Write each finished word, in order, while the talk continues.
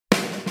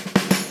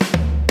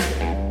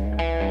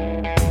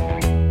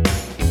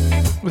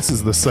This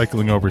is the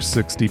Cycling Over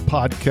 60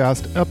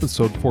 podcast,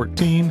 episode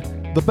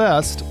 14, The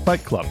Best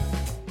Bike Club.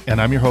 And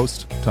I'm your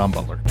host, Tom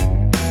Butler.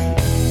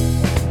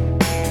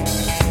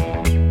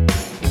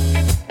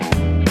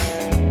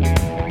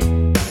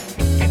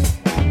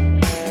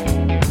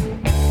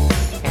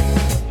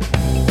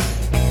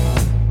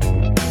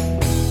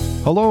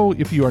 Hello,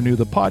 if you are new to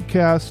the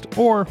podcast,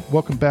 or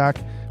welcome back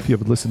if you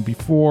have listened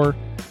before,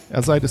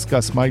 as I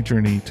discuss my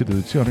journey to the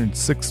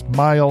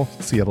 206-mile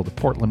Seattle to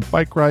Portland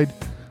bike ride,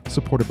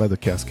 supported by the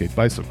Cascade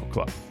Bicycle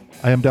Club.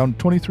 I am down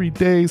 23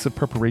 days of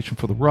preparation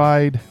for the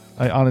ride.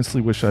 I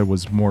honestly wish I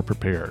was more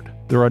prepared.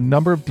 There are a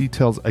number of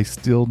details I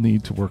still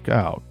need to work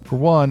out. For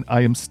one,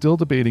 I am still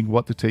debating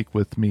what to take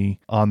with me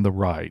on the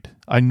ride.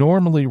 I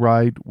normally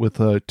ride with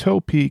a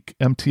Topeak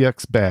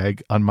MTX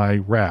bag on my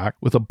rack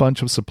with a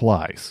bunch of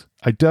supplies.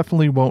 I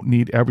definitely won't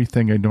need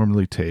everything I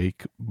normally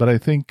take, but I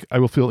think I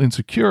will feel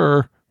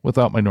insecure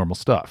without my normal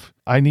stuff.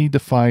 I need to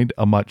find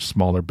a much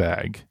smaller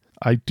bag.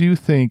 I do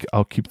think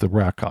I'll keep the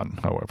rack on,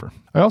 however.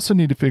 I also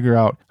need to figure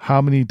out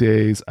how many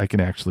days I can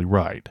actually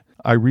ride.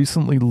 I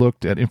recently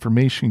looked at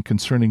information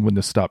concerning when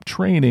to stop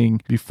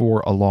training before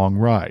a long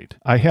ride.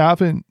 I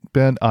haven't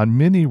been on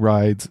mini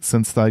rides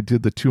since I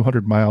did the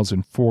 200 miles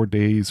in 4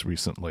 days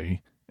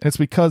recently. And it's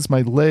because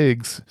my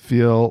legs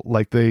feel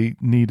like they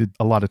needed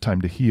a lot of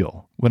time to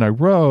heal. When I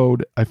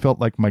rode, I felt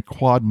like my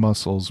quad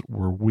muscles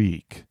were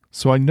weak.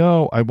 So I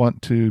know I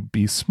want to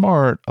be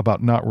smart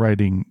about not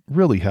riding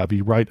really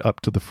heavy right up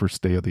to the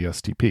first day of the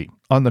STP.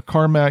 On the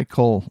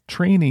Carmichael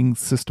Training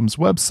Systems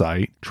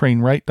website,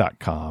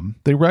 trainright.com,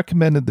 they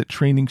recommended that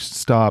training should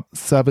stop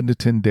 7 to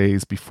 10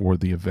 days before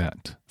the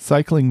event.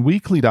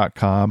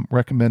 Cyclingweekly.com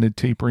recommended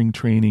tapering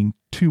training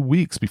 2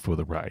 weeks before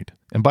the ride.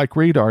 And Bike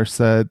Radar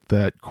said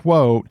that,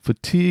 quote,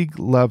 fatigue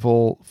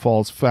level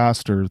falls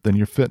faster than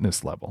your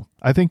fitness level.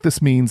 I think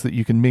this means that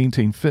you can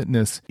maintain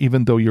fitness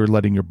even though you're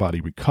letting your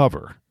body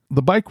recover.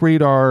 The Bike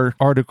Radar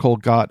article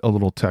got a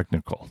little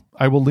technical.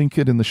 I will link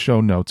it in the show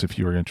notes if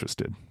you are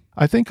interested.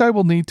 I think I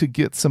will need to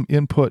get some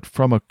input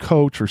from a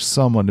coach or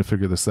someone to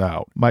figure this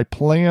out. My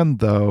plan,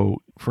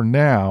 though, for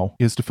now,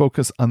 is to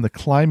focus on the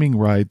climbing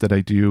ride that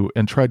I do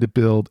and try to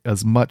build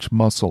as much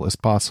muscle as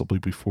possible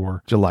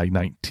before July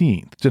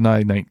 19th.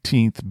 July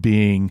 19th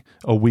being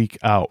a week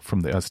out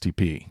from the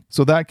STP.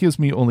 So that gives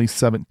me only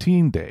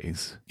 17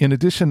 days. In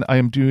addition, I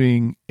am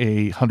doing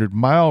a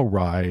 100-mile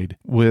ride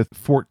with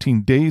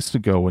 14 days to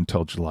go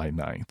until July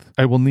 9th.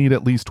 I will need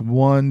at least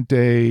 1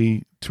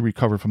 day to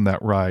recover from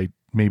that ride,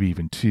 maybe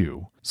even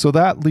 2. So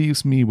that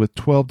leaves me with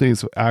 12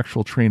 days of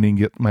actual training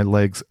to get my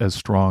legs as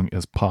strong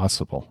as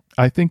possible.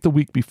 I think the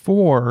week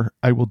before,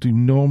 I will do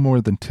no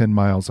more than 10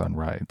 miles on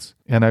rides,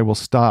 and I will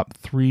stop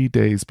 3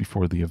 days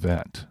before the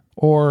event.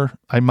 Or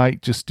I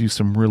might just do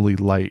some really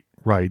light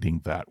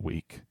riding that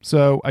week.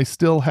 So I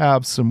still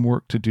have some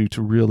work to do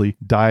to really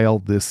dial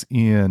this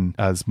in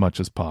as much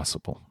as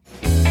possible.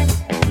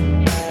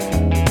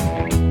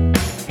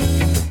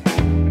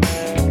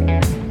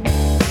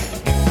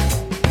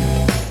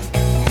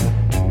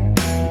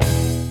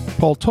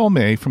 Paul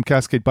Tomei from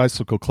Cascade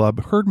Bicycle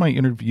Club heard my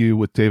interview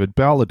with David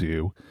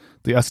Balladu,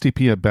 the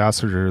STP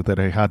ambassador that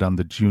I had on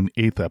the June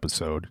 8th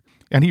episode,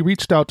 and he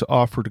reached out to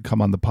offer to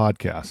come on the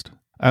podcast.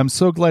 I'm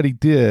so glad he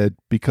did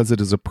because it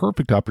is a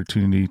perfect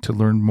opportunity to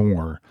learn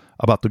more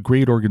about the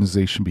great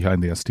organization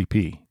behind the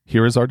STP.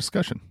 Here is our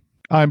discussion.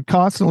 I'm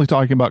constantly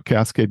talking about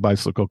Cascade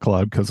Bicycle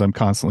Club because I'm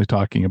constantly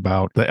talking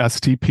about the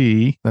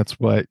STP. That's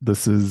what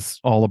this is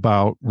all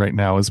about right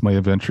now, is my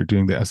adventure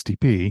doing the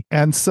STP.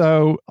 And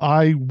so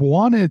I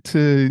wanted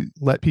to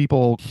let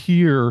people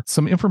hear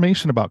some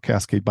information about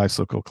Cascade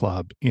Bicycle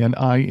Club. And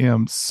I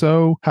am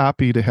so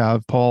happy to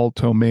have Paul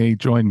Tomei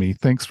join me.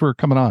 Thanks for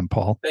coming on,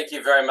 Paul. Thank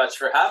you very much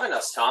for having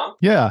us, Tom.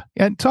 Yeah.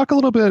 And talk a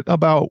little bit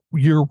about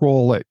your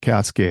role at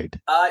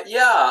Cascade.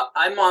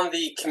 I'm on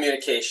the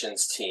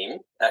communications team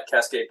at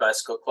Cascade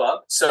Bicycle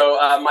Club. So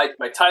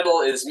my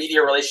title is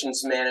Media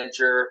Relations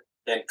Manager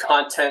and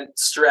Content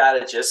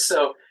Strategist.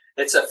 So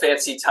it's a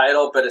fancy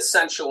title, but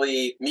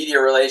essentially media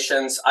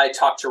relations. I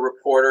talk to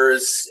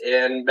reporters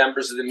and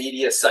members of the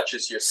media such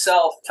as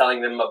yourself,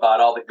 telling them about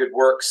all the good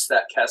works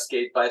that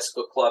Cascade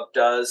Bicycle Club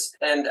does.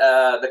 And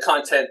the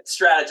content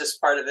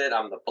strategist part of it,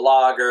 I'm the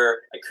blogger.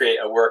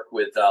 I work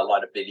with a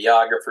lot of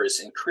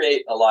videographers and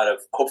create a lot of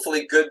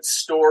hopefully good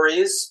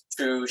stories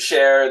to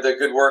share the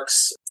good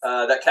works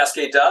that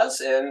Cascade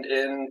does and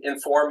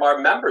inform our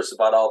members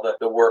about all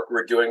the work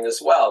we're doing as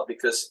well.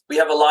 Because we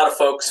have a lot of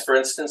folks, for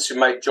instance, who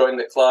might join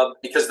the club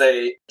because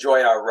they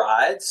enjoy our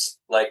rides,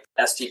 like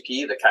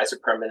STP, the Kaiser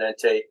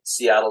Permanente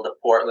Seattle to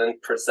Portland,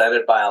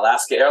 presented by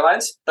Alaska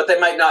Airlines, but they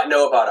might not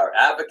know about our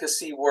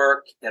advocacy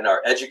work and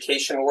our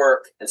education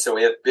work. And so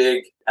we have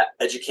big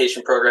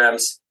education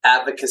programs,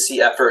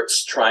 advocacy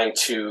efforts trying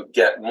to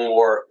get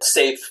more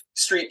safe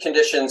street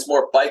conditions,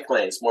 more bike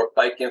lanes, more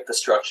bike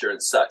infrastructure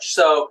and such.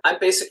 So I'm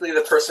basically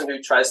the person who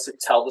tries to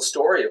tell the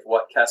story of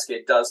what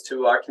Cascade does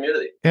to our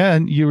community.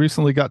 And you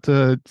recently got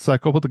to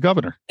cycle with the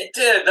governor. I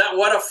did.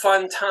 What a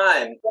fun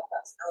time.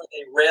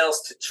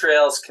 Rails to trails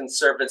Trails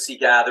Conservancy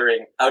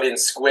gathering out in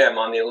Sequim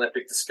on the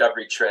Olympic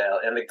Discovery Trail.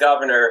 And the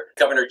Governor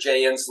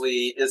Jay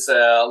Inslee, is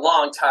a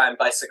longtime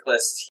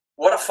bicyclist.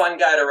 What a fun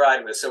guy to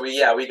ride with. So we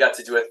got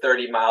to do a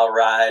 30-mile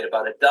ride,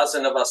 about a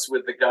dozen of us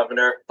with the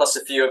governor, plus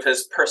a few of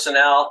his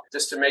personnel,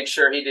 just to make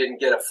sure he didn't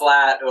get a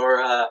flat or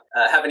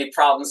have any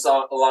problems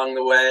along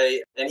the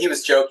way. And he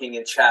was joking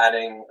and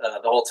chatting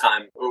the whole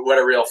time. What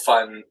a real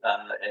fun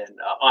and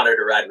honor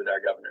to ride with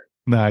our governor.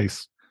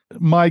 Nice.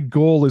 My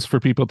goal is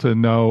for people to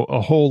know a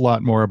whole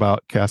lot more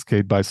about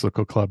Cascade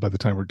Bicycle Club by the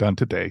time we're done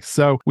today.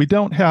 So we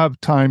don't have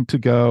time to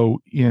go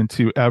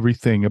into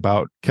everything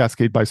about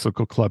Cascade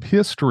Bicycle Club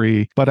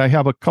history, but I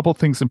have a couple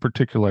things in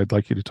particular I'd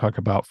like you to talk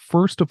about.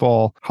 First of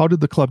all, how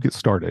did the club get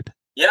started?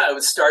 Yeah, it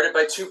was started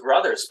by two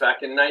brothers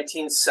back in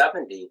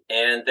 1970,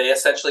 and they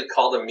essentially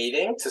called a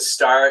meeting to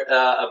start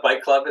a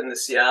bike club in the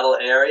Seattle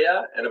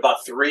area, and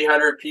about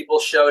 300 people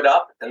showed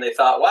up, and they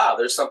thought, wow,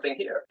 there's something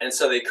here. And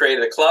so they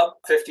created a club.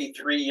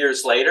 53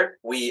 years later,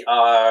 we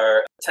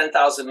are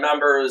 10,000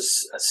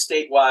 members, a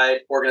statewide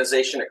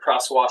organization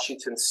across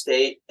Washington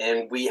state,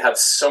 and we have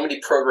so many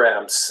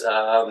programs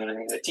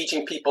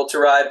teaching people to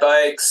ride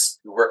bikes.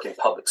 We work in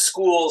public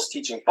schools,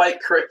 teaching bike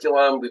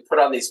curriculum. We put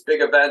on these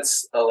big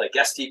events like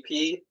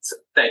STP. So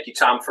thank you,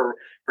 Tom, for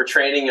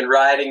training and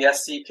riding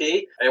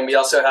STP. And we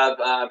also have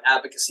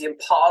advocacy and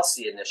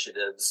policy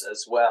initiatives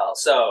as well.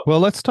 Well,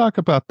 let's talk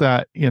about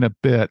that in a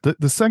bit.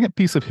 The second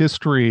piece of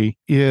history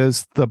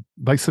is the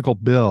bicycle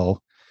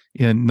bill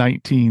in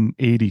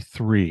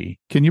 1983.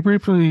 Can you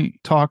briefly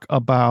talk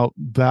about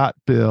that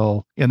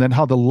bill and then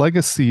how the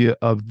legacy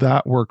of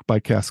that work by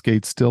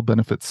Cascade still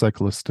benefits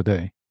cyclists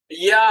today?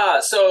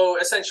 Yeah, so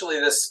essentially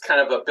this kind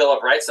of a Bill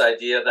of Rights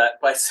idea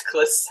that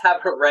bicyclists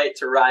have a right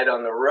to ride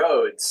on the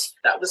roads,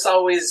 that was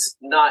always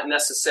not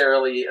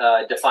necessarily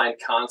a defined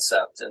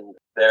concept. And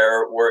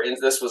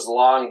this was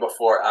long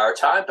before our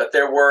time, but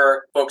there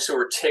were folks who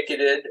were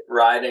ticketed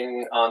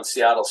riding on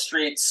Seattle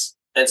streets.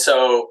 And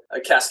so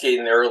Cascade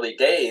in the early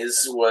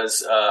days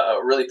was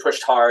really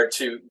pushed hard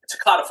to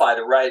codify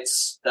the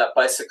rights that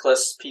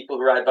bicyclists, people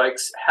who ride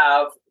bikes,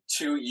 have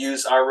to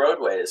use our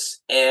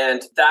roadways.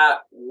 And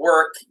that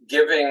work,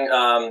 giving,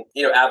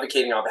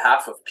 advocating on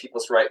behalf of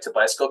people's right to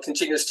bicycle,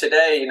 continues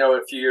today.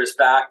 A few years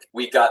back,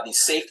 we got the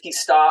safety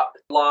stop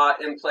law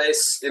in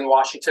place in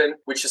Washington,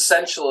 which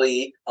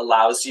essentially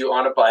allows you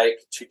on a bike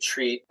to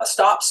treat a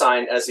stop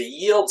sign as a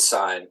yield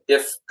sign.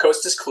 If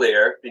coast is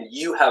clear, then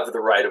you have the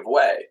right of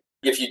way.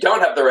 If you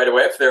don't have the right of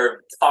way, if there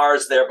are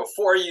cars there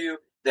before you,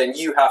 then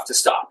you have to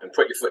stop and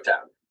put your foot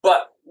down.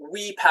 But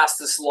we passed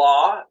this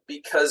law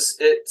because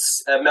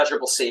it's a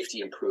measurable safety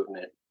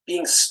improvement.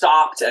 Being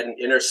stopped at an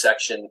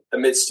intersection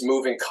amidst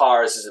moving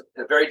cars is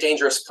a very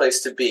dangerous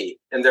place to be.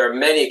 And there are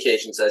many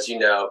occasions, as you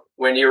know,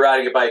 when you're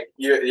riding a bike,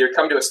 you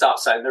come to a stop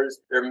sign,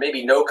 there may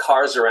be no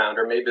cars around,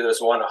 or maybe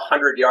there's one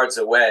 100 yards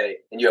away,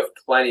 and you have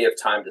plenty of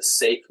time to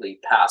safely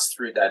pass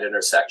through that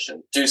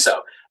intersection. Do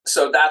so.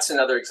 So that's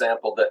another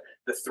example, the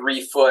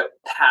 3-foot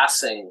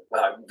passing.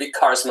 Big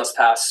cars must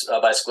pass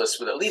bicyclists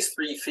with at least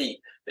 3 feet.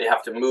 They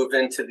have to move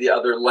into the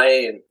other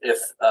lane if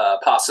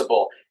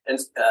possible. And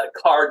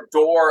car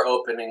door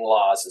opening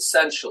laws,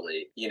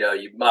 essentially, you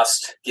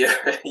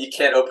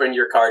can't open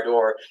your car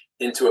door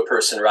into a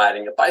person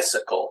riding a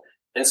bicycle.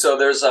 And so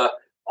there's a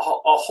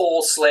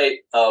whole slate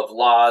of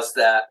laws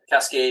that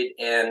Cascade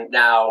and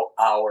now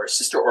our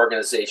sister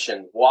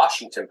organization,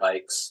 Washington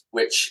Bikes,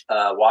 which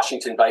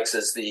Washington Bikes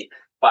is the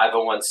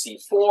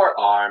 501c4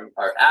 arm,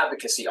 or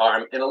advocacy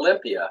arm in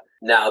Olympia.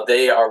 Now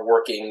they are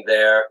working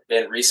there,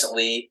 and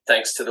recently,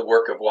 thanks to the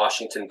work of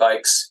Washington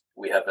Bikes,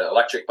 we have an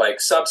electric bike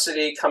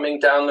subsidy coming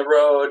down the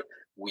road.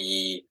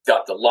 We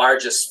got the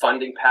largest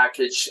funding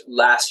package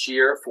last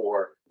year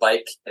for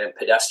bike and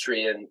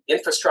pedestrian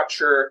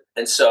infrastructure.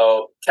 And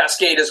so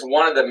Cascade is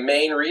one of the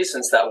main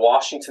reasons that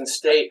Washington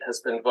State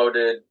has been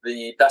voted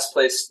the best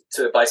place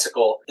to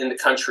bicycle in the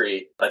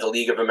country by the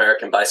League of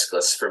American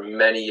Bicyclists for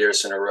many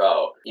years in a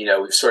row.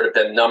 We've sort of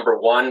been number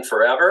one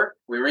forever.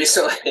 We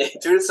recently,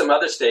 due to some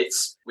other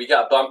states, we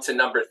got bumped to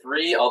number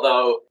 3,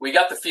 although we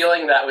got the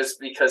feeling that was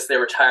because they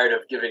were tired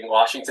of giving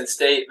Washington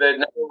State the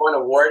number 1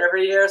 award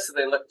every year, so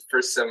they looked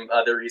for some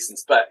other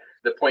reasons. But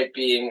the point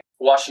being,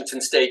 Washington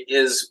State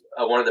is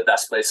one of the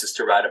best places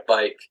to ride a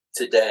bike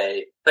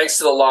today, thanks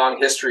to the long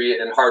history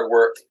and hard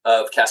work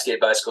of Cascade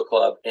Bicycle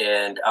Club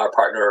and our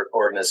partner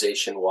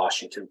organization,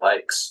 Washington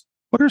Bikes.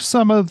 What are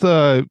some of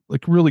the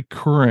really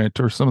current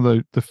or some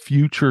of the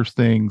future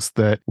things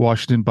that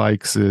Washington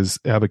Bikes is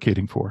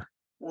advocating for?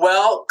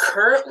 Well,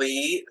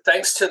 currently,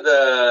 thanks to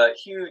the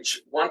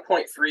huge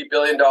 $1.3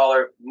 billion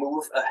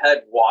Move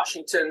Ahead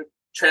Washington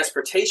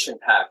transportation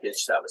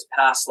package that was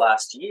passed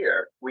last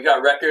year, we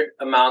got record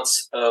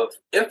amounts of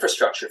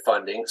infrastructure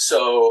funding.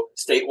 So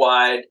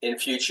statewide, in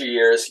future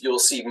years, you'll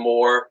see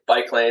more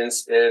bike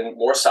lanes and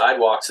more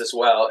sidewalks as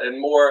well,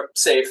 and more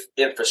safe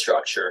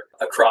infrastructure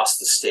across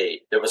the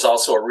state. There was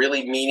also a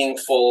really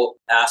meaningful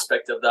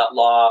aspect of that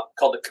law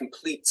called the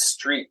Complete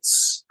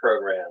Streets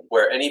program,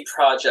 where any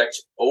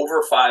project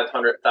over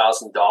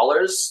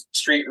 $500,000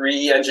 street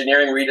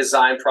re-engineering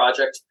redesign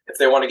project. If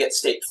they want to get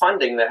state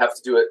funding, they have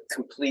to do a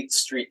complete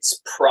streets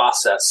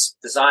process,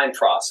 design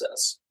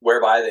process,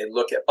 whereby they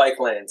look at bike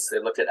lanes, they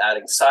look at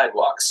adding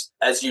sidewalks.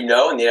 As you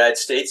know, in the United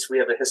States, we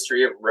have a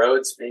history of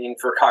roads being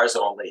for cars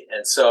only.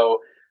 And so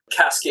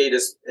Cascade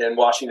and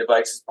Washington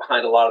Bikes is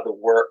behind a lot of the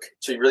work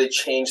to really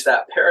change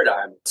that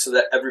paradigm so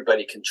that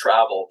everybody can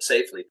travel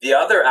safely. The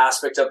other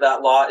aspect of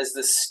that law is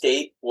the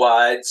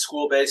statewide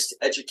school-based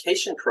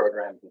education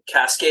program.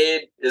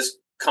 Cascade is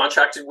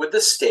contracted with the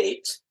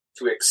state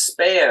to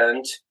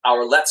expand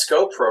our Let's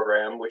Go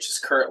program, which is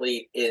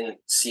currently in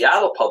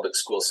Seattle public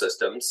school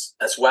systems,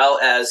 as well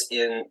as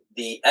in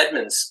the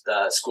Edmonds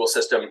school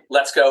system.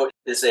 Let's Go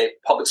is a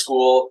public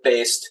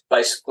school-based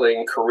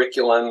bicycling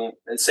curriculum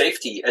and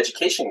safety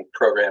education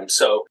program.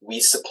 So we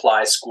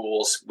supply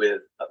schools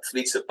with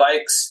fleets of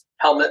bikes,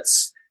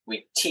 helmets.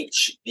 We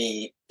teach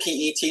the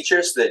PE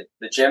teachers, the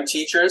gym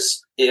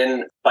teachers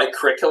in bike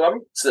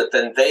curriculum so that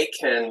then they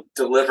can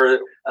deliver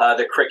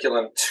the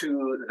curriculum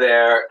to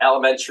their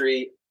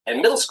elementary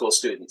and middle school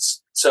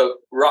students. So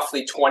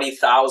roughly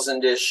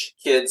 20,000-ish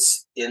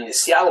kids in the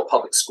Seattle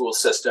public school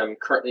system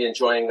currently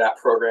enjoying that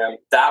program.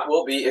 That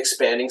will be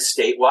expanding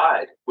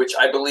statewide, which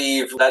I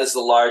believe that is the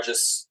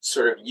largest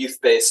sort of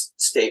youth-based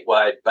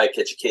statewide bike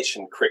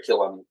education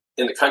curriculum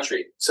in the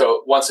country.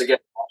 So once again,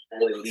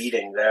 really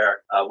leading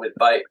there with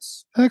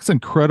bikes. That's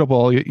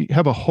incredible. You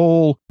have a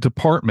whole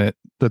department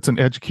that's an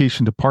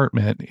education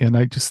department, and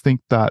I just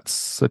think that's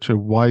such a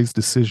wise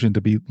decision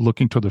to be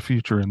looking to the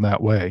future in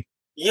that way.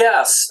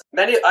 Yes.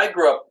 I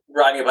grew up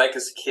riding a bike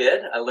as a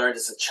kid. I learned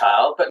as a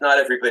child, but not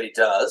everybody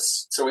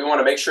does. So we want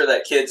to make sure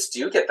that kids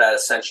do get that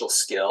essential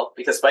skill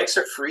because bikes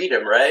are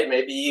freedom, right?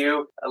 Maybe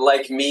you,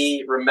 like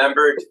me,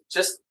 remembered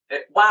just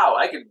wow,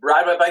 I could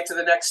ride my bike to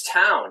the next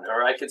town,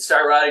 or I could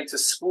start riding to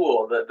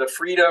school. The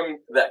freedom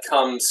that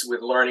comes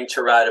with learning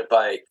to ride a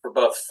bike for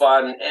both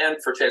fun and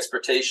for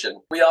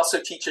transportation. We also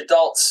teach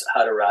adults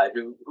how to ride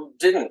who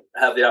didn't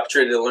have the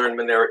opportunity to learn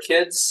when they were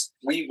kids.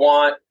 We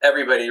want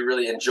everybody to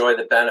really enjoy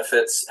the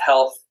benefits,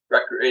 health,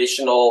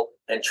 recreational,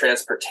 and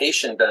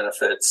transportation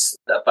benefits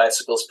that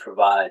bicycles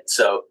provide.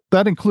 So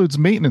that includes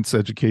maintenance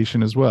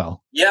education as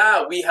well.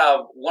 Yeah, we have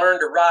learn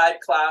to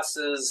ride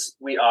classes.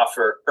 We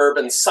offer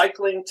urban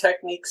cycling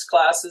techniques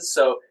classes.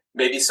 So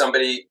maybe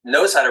somebody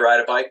knows how to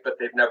ride a bike, but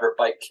they've never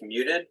bike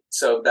commuted.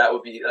 So that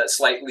would be a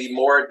slightly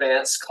more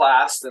advanced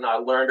class than I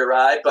learn to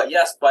ride. But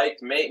yes, bike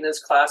maintenance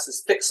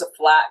classes,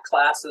 fix-a-flat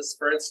classes,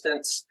 for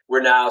instance.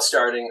 We're now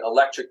starting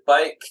electric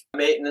bike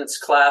maintenance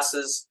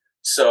classes.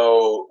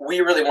 So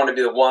we really want to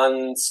be the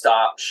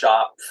one-stop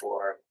shop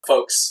for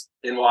folks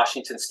in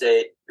Washington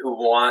State who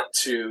want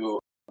to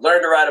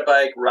learn to ride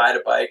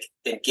a bike,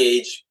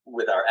 engage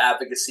with our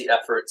advocacy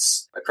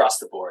efforts across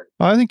the board.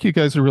 I think you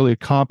guys are really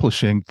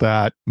accomplishing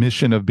that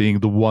mission of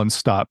being the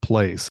one-stop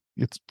place.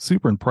 It's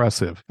super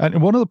impressive.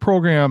 And one of the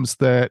programs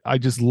that I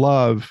just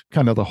love,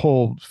 kind of the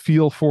whole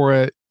feel for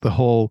it, the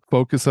whole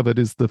focus of it,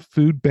 is the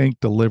food bank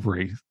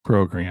delivery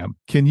program.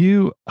 Can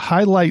you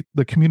highlight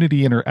the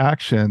community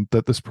interaction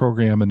that this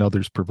program and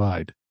others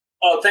provide?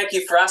 Oh, thank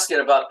you for asking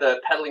about the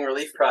Pedaling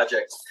Relief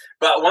Project.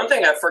 But one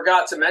thing I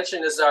forgot to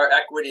mention is our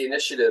equity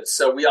initiative.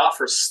 So we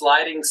offer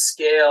sliding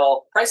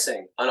scale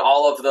pricing on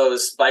all of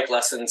those bike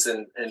lessons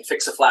and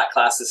fix-a-flat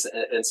classes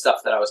and stuff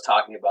that I was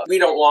talking about. We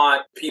don't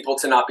want people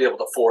to not be able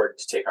to afford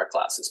to take our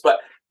classes. But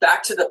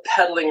back to the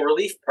Pedaling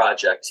Relief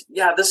Project.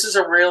 Yeah, this is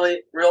a really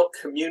real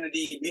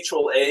community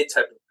mutual aid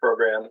type of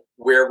program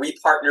where we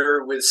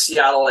partner with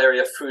Seattle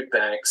area food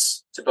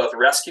banks to both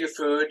rescue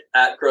food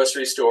at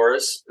grocery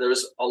stores.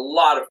 There's a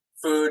lot of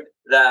food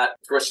that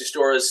grocery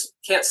stores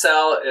can't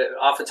sell. It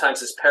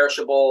oftentimes is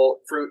perishable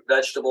fruit,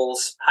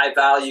 vegetables, high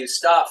value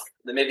stuff.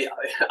 There may be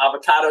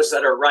avocados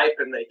that are ripe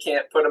and they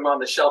can't put them on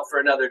the shelf for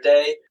another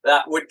day.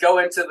 That would go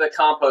into the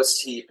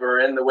compost heap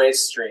or in the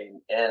waste stream.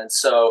 And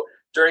so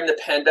during the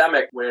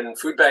pandemic, when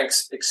food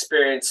banks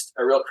experienced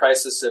a real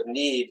crisis of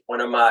need,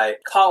 one of my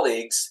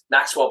colleagues,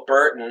 Maxwell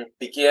Burton,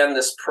 began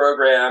this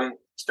program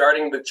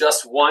starting with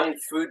just one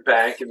food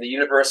bank in the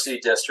University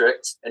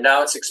District, and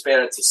now it's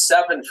expanded to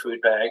 7 food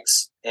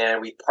banks,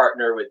 and we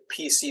partner with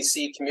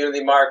PCC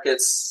community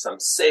markets, some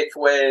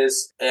Safeways,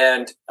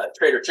 and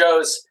Trader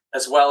Joe's,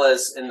 as well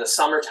as in the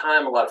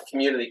summertime, a lot of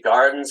community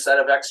gardens that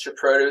have extra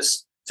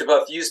produce to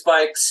both use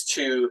bikes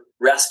to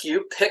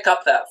rescue, pick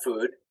up that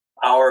food.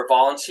 Our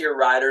volunteer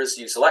riders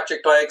use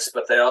electric bikes,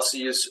 but they also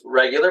use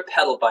regular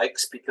pedal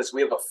bikes because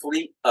we have a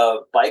fleet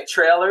of bike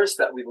trailers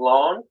that we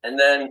loan. And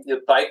then you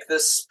bike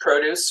this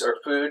produce or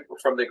food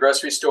from the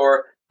grocery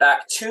store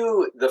back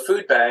to the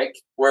food bank,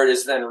 where it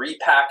is then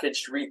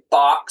repackaged,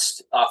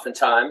 reboxed,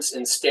 oftentimes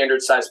in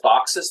standard size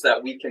boxes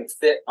that we can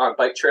fit on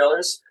bike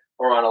trailers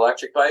or on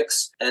electric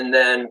bikes, and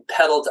then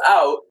pedaled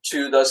out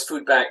to those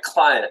food bank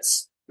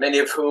clients. many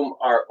of whom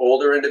are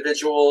older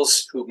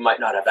individuals who might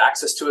not have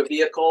access to a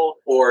vehicle,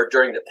 or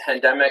during the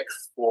pandemic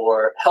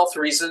for health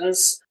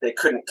reasons, they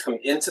couldn't come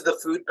into the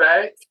food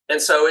bank.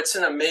 And so it's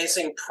an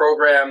amazing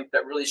program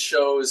that really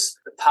shows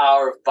the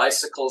power of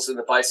bicycles in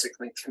the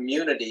bicycling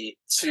community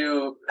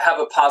to have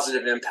a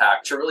positive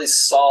impact, to really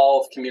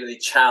solve community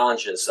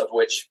challenges, of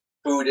which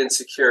food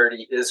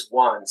insecurity is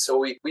one. So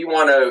we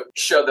want to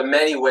show the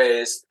many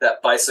ways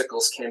that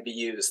bicycles can be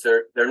used.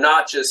 They're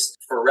not just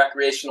for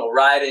recreational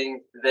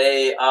riding.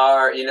 They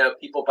are,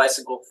 people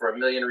bicycle for a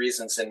million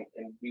reasons, and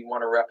we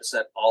want to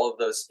represent all of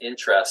those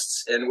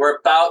interests. And we're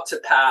about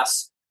to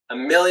pass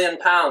 1 million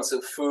pounds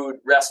of food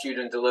rescued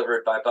and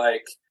delivered by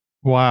bike.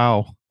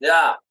 Wow.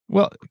 Yeah.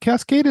 Well,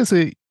 Cascade is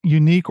a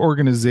unique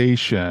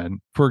organization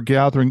for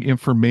gathering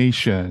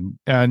information.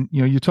 And,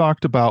 you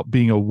talked about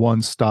being a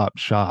one-stop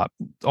shop.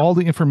 All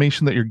the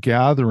information that you're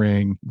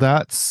gathering,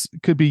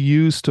 could be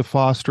used to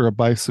foster a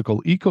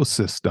bicycle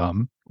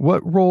ecosystem.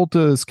 What role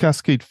does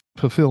Cascade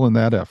fulfill in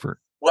that effort?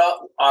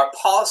 Well, our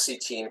policy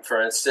team, for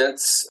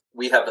instance,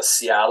 we have a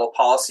Seattle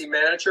policy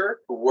manager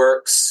who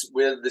works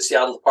with the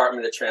Seattle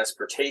Department of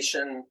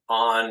Transportation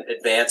on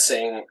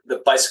advancing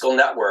the bicycle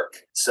network.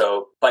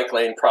 So bike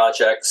lane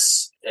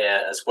projects,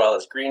 as well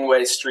as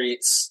greenway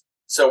streets.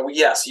 So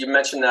yes, you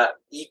mentioned that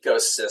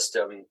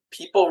ecosystem.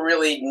 People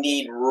really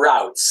need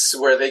routes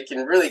where they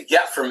can really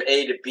get from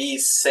A to B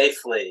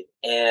safely.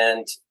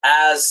 And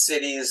as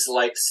cities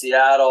like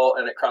Seattle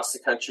and across the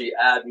country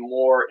add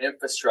more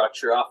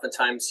infrastructure,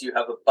 oftentimes you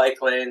have a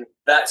bike lane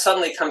that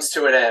suddenly comes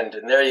to an end,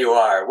 and there you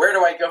are. Where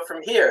do I go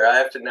from here? I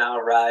have to now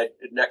ride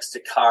next to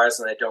cars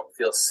and I don't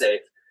feel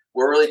safe.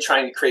 We're really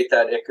trying to create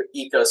that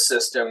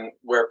ecosystem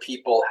where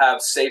people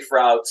have safe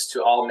routes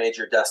to all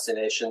major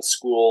destinations,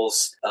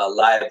 schools,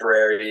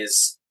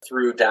 libraries,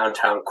 through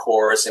downtown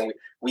cores. And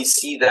we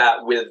see that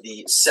with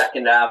the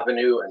 2nd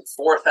Avenue and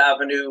 4th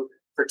Avenue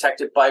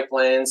protected bike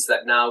lanes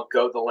that now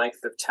go the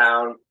length of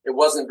town. It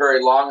wasn't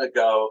very long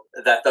ago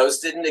that those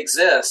didn't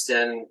exist.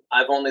 And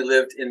I've only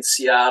lived in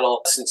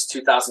Seattle since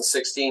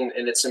 2016,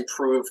 and it's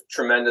improved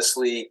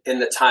tremendously in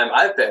the time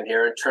I've been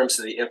here in terms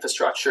of the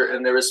infrastructure.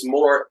 And there is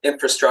more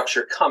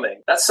infrastructure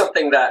coming. That's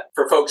something that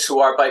for folks who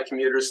are bike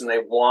commuters and they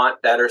want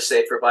better,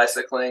 safer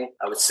bicycling,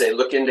 I would say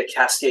look into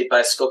Cascade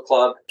Bicycle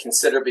Club,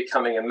 consider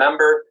becoming a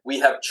member. We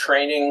have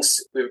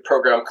trainings. We have a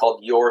program called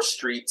Your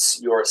Streets,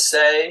 Your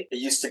Say. It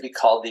used to be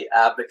called the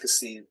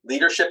Advocacy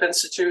Leadership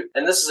Institute.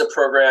 And this is a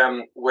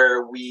program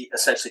where we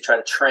essentially try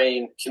to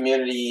train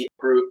community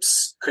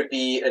groups. Could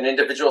be an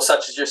individual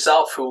such as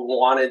yourself who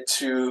wanted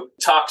to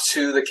talk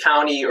to the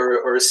county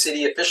or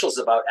city officials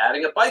about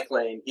adding a bike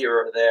lane here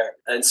or there.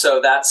 And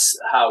so that's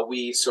how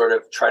we sort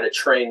of try to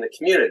train the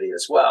community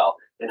as well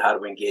in how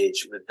to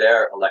engage with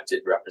their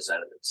elected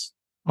representatives.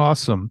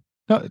 Awesome.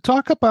 Now,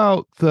 talk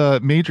about the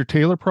Major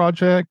Taylor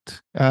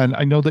Project, and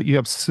I know that you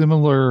have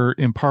similar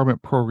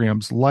empowerment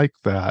programs like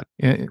that.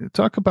 And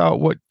talk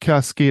about what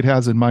Cascade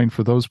has in mind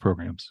for those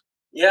programs.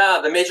 Yeah,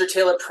 the Major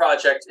Taylor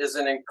Project is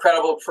an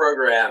incredible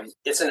program.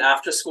 It's an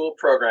after-school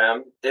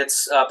program.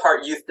 It's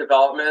part youth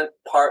development,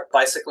 part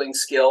bicycling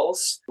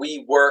skills.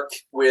 We work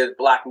with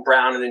Black and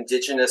Brown and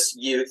Indigenous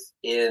youth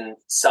in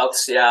South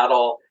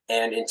Seattle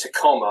and in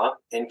Tacoma,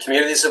 in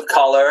communities of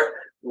color,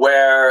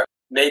 where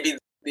maybe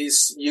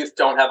these youth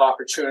don't have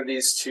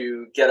opportunities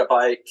to get a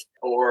bike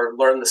or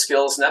learn the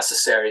skills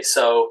necessary.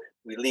 So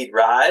we lead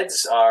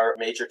rides. Our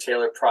Major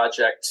Taylor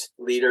Project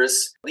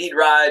leaders lead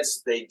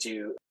rides. They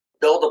do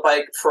build a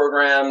bike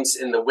programs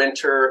in the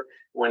winter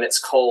when it's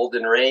cold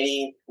and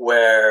rainy,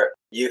 where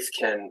youth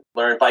can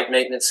learn bike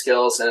maintenance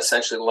skills and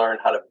essentially learn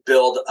how to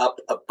build up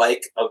a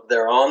bike of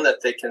their own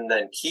that they can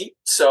then keep.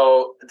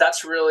 So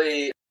that's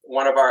really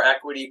one of our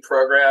equity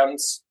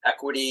programs.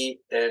 Equity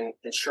and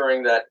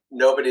ensuring that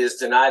nobody is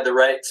denied the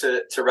right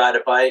to ride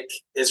a bike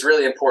is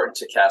really important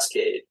to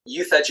Cascade.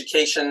 Youth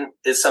education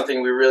is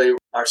something we really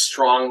are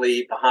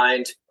strongly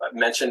behind. I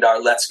mentioned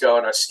our Let's Go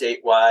and our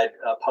statewide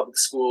public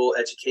school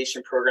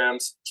education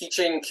programs.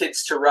 Teaching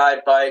kids to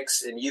ride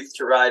bikes and youth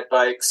to ride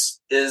bikes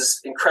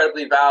is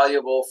incredibly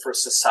valuable for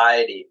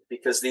society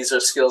because these are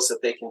skills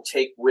that they can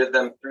take with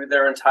them through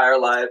their entire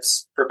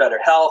lives for better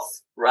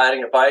health.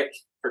 Riding a bike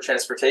for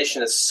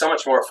transportation is so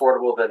much more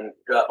affordable than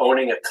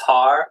owning a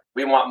car.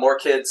 We want more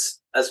kids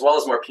as well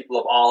as more people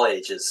of all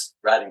ages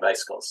riding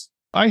bicycles.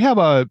 I have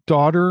a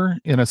daughter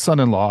and a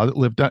son-in-law that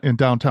live in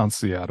downtown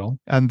Seattle,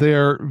 and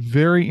they're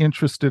very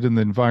interested in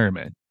the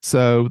environment.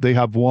 So they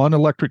have one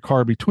electric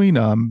car between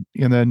them,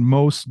 and then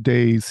most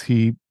days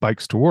he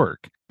bikes to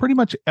work. Pretty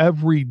much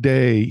every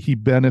day he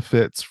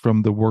benefits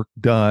from the work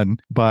done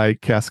by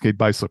Cascade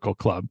Bicycle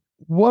Club.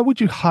 What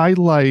would you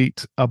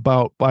highlight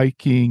about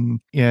biking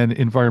and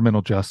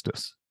environmental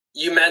justice?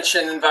 You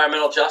mentioned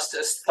environmental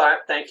justice.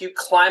 Thank you.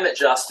 Climate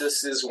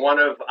justice is one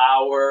of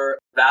our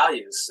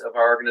values of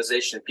our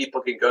organization.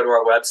 People can go to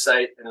our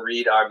website and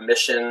read our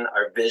mission,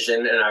 our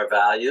vision, and our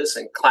values,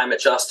 and climate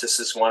justice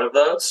is one of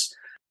those.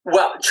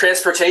 Well,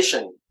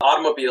 transportation.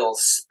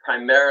 Automobiles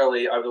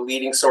primarily are the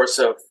leading source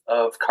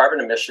of carbon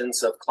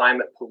emissions, of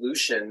climate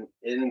pollution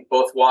in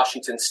both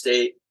Washington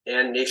State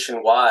and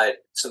nationwide.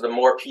 So the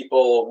more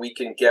people we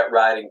can get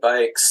riding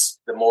bikes,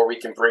 the more we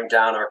can bring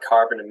down our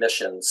carbon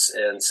emissions.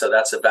 And so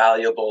that's a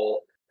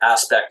valuable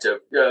aspect of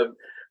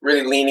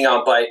really leaning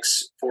on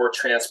bikes for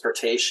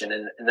transportation.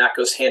 And that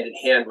goes hand in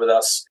hand with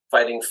us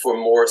fighting for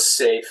more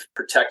safe,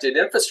 protected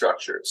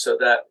infrastructure so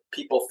that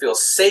people feel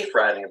safe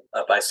riding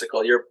a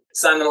bicycle. Your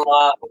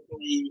son-in-law,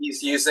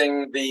 he's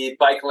using the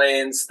bike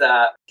lanes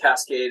that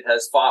Cascade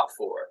has fought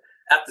for.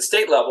 At the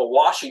state level,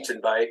 Washington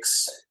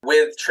Bikes,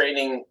 with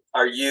training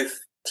our youth,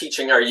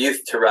 teaching our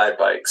youth to ride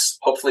bikes,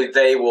 hopefully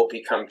they will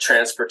become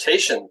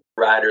transportation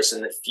riders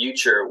in the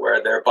future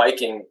where they're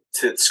biking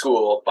to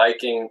school,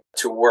 biking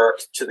to work,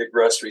 to the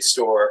grocery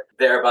store,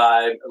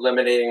 thereby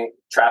eliminating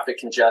traffic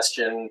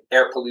congestion,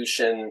 air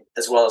pollution,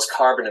 as well as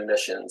carbon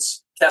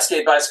emissions.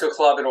 Cascade Bicycle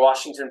Club and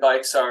Washington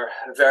Bikes are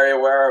very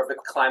aware of the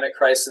climate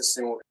crisis,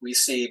 and we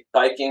see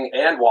biking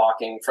and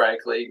walking,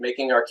 frankly,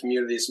 making our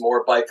communities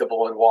more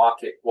bikeable and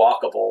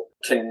walkable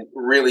can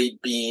really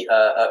be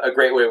a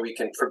great way we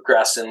can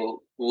progress and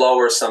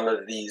lower some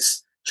of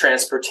these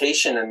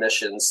transportation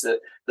emissions,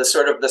 the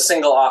sort of the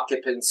single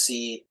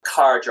occupancy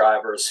car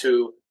drivers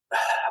who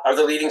are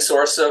the leading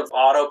source of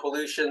auto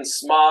pollution,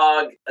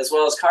 smog, as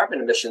well as carbon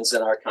emissions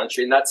in our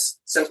country. And that's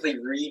simply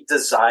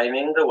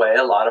redesigning the way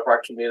a lot of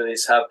our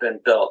communities have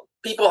been built.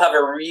 People have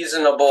a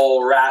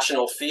reasonable,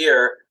 rational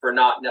fear for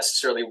not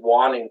necessarily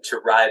wanting to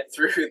ride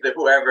through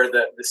whoever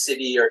the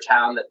city or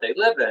town that they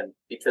live in,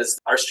 because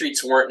our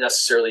streets weren't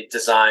necessarily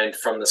designed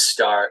from the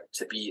start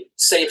to be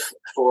safe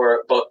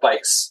for both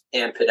bikes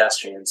and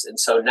pedestrians. And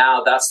so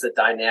now that's the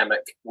dynamic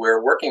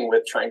we're working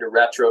with, trying to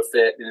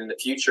retrofit and in the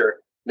future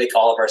make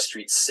all of our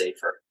streets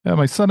safer. Yeah,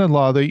 my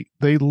son-in-law,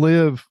 they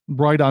live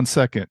right on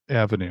 2nd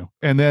Avenue.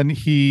 And then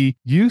he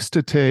used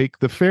to take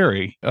the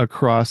ferry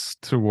across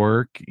to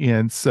work.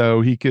 And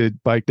so he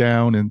could bike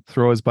down and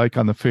throw his bike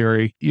on the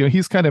ferry. You know,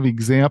 he's kind of an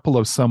example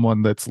of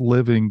someone that's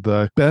living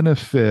the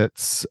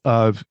benefits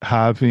of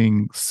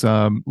having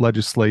some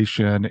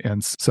legislation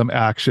and some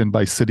action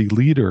by city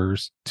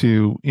leaders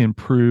to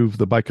improve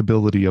the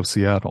bikeability of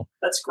Seattle.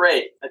 That's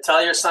great. I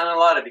tell your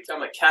son-in-law to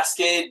become a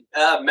Cascade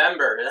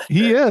member.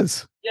 He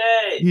is.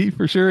 Yay! He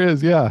for sure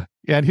is, yeah.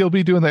 And he'll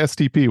be doing the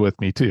STP with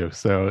me too.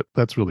 So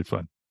that's really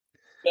fun.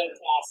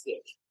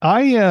 Fantastic.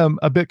 I am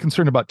a bit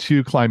concerned about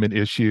two climate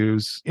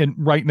issues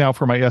right now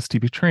for my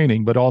STP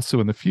training, but also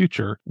in the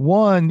future.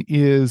 One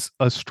is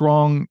a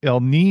strong El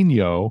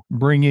Nino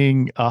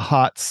bringing a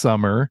hot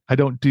summer. I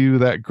don't do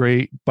that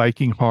great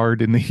biking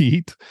hard in the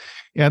heat.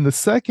 And the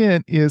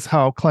second is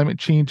how climate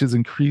change is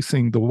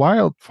increasing the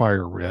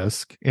wildfire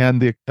risk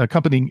and the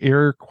accompanying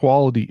air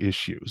quality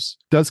issues.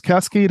 Does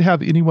Cascade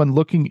have anyone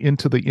looking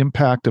into the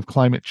impact of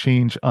climate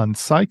change on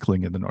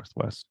cycling in the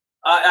Northwest?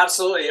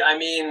 Absolutely. I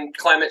mean,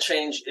 climate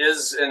change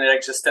is an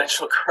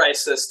existential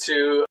crisis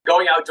to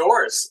going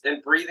outdoors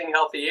and breathing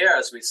healthy air,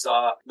 as we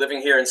saw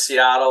living here in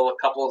Seattle a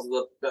couple of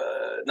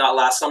not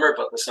last summer,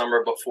 but the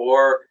summer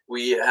before.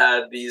 We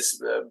had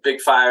these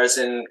big fires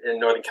in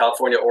Northern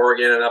California,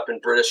 Oregon, and up in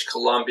British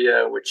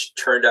Columbia, which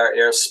turned our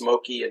air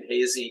smoky and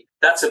hazy.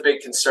 That's a big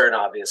concern,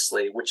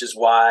 obviously, which is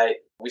why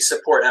we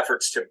support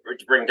efforts to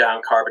bring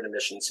down carbon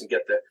emissions and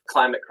get the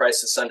climate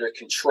crisis under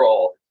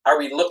control. Are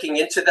we looking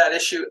into that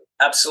issue?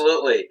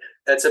 Absolutely.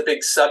 That's a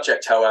big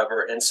subject,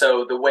 however. And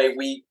so the way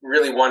we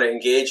really want to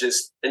engage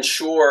is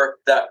ensure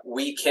that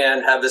we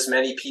can have as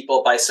many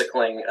people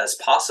bicycling as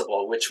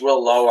possible, which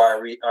will lower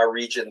our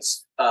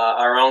region's,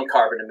 our own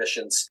carbon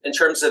emissions. In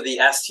terms of the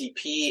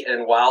STP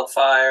and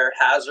wildfire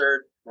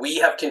hazard, we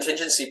have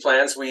contingency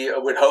plans. We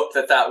would hope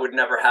that would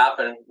never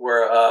happen,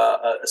 where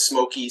a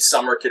smoky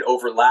summer could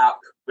overlap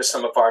with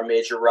some of our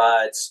major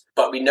rides.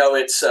 But we know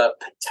it's a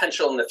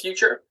potential in the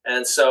future.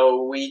 And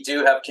so we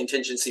do have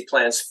contingency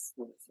plans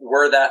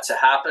were that to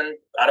happen.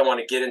 I don't want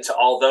to get into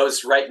all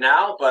those right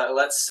now, but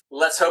let's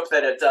hope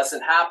that it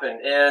doesn't happen.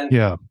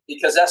 And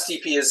because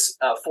STP is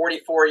a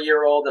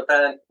 44-year-old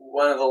event,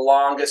 one of the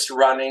longest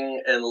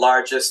running and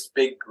largest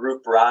big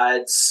group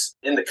rides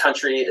in the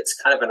country. It's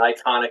kind of an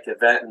iconic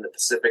event in the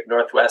Pacific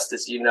Northwest,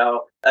 as you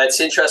know. It's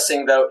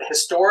interesting, though,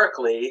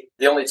 historically,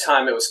 the only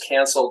time it was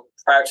canceled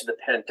prior to the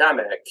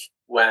pandemic,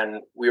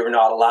 when we were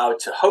not allowed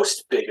to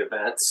host big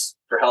events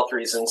for health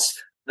reasons,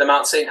 the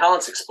Mount St.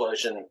 Helens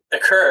explosion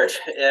occurred,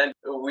 and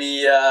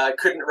we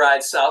couldn't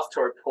ride south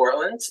toward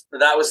Portland.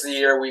 That was the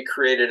year we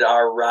created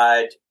our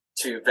ride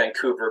to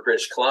Vancouver,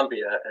 British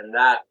Columbia, and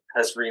that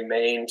has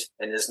remained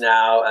and is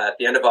now at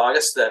the end of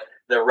August,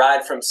 the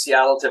ride from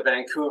Seattle to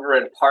Vancouver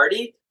and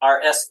Party,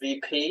 our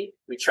SVP.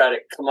 We try to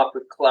come up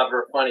with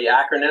clever, funny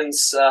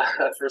acronyms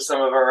for some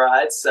of our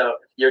rides. So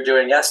you're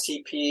doing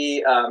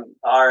STP.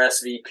 Our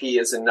SVP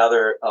is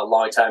another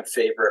longtime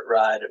favorite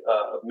ride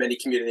of many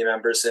community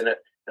members in it.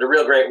 And a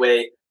real great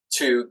way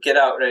to get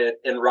out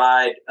and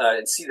ride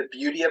and see the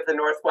beauty of the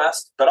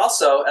Northwest, but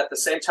also at the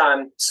same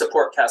time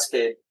support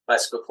Cascade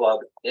Bicycle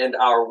Club and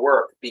our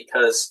work,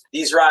 because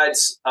these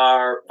rides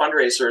are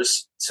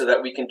fundraisers so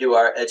that we can do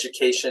our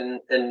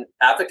education and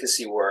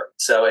advocacy work.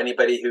 So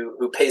anybody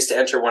who pays to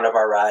enter one of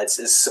our rides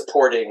is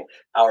supporting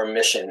our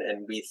mission,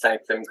 and we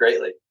thank them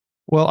greatly.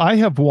 Well, I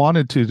have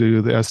wanted to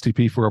do the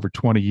STP for over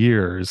 20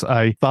 years.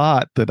 I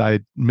thought that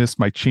I'd missed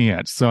my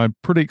chance. So I'm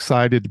pretty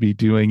excited to be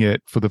doing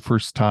it for the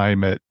first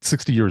time at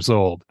 60 years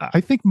old.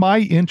 I think my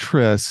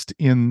interest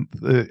in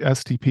the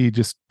STP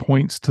just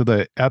points to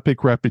the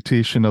epic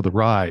reputation of the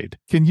ride.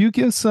 Can you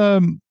give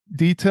some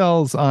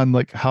details on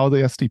like how the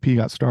STP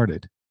got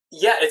started?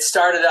 Yeah, it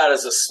started out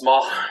as a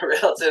small,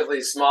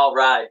 relatively small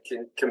ride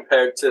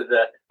compared to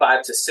the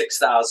 5,000 to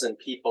 6,000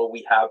 people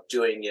we have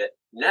doing it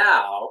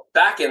now.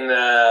 Back in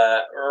the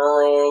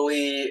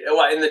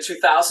in the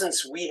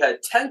 2000s, we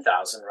had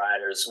 10,000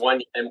 riders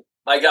and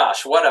my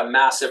gosh, what a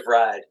massive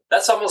ride.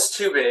 That's almost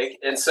too big.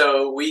 And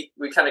so we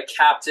kind of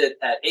capped it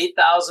at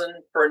 8,000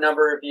 for a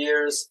number of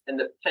years. And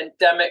the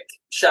pandemic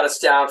shut us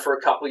down for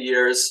a couple of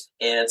years.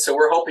 And so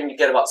we're hoping to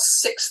get about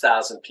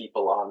 6,000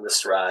 people on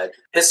this ride.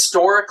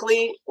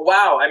 Historically,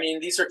 wow. I mean,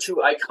 these are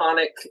two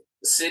iconic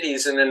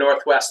cities in the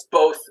Northwest,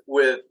 both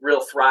with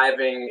real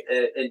thriving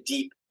and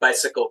deep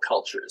bicycle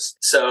cultures.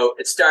 So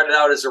it started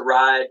out as a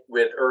ride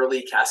with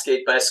early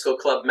Cascade Bicycle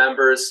Club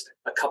members,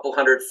 a couple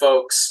hundred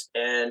folks,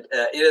 and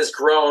it has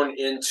grown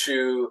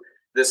into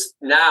this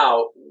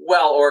now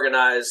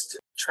well-organized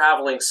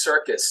traveling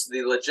circus.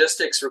 The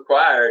logistics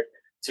required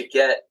to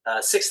get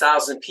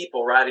 6,000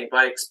 people riding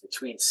bikes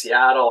between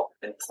Seattle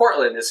and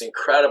Portland is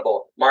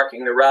incredible,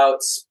 marking the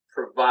routes,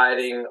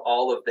 providing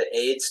all of the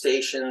aid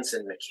stations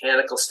and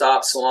mechanical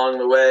stops along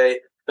the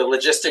way. The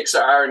logistics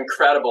are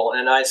incredible,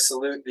 and I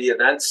salute the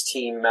events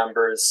team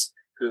members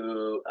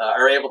who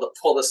are able to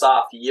pull this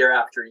off year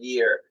after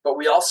year. But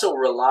we also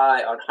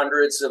rely on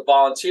hundreds of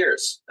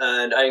volunteers,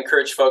 and I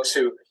encourage folks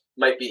who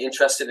might be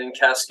interested in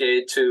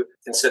Cascade to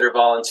consider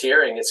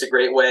volunteering. It's a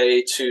great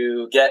way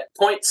to get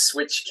points,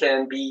 which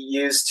can be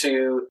used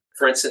to,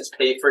 for instance,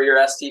 pay for your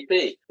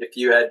STP. If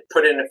you had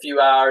put in a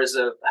few hours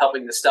of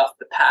helping to stuff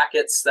the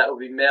packets that will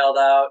be mailed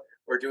out,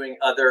 or doing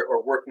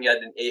or working at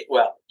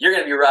you're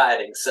going to be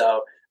riding,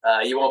 so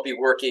you won't be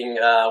working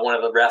one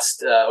of the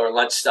rest or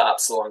lunch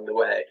stops along the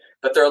way.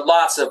 But there are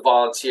lots of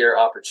volunteer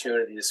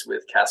opportunities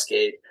with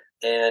Cascade.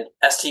 And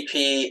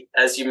STP,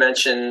 as you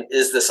mentioned,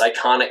 is this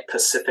iconic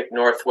Pacific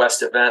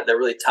Northwest event that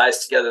really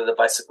ties together the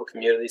bicycle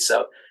community.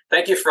 So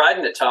thank you for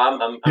riding it,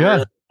 Tom. I'm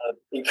really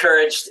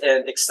encouraged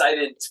and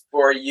excited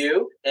for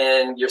you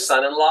and your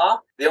son-in-law.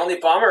 The only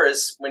bummer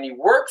is when you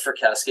work for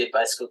Cascade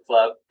Bicycle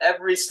Club,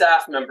 every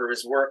staff member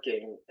is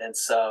working. And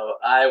so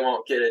I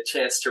won't get a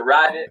chance to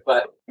ride it,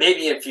 but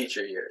maybe in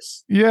future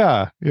years.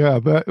 Yeah,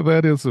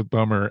 that is a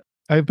bummer.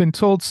 I've been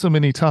told so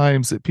many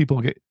times that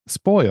people get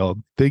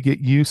spoiled. They get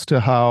used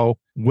to how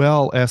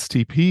well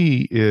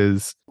STP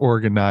is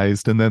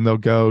organized, and then they'll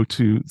go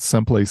to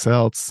someplace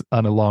else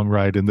on a long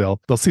ride and they'll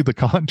see the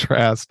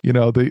contrast.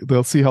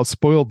 They'll see how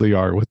spoiled they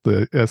are with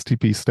the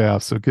STP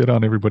staff. So good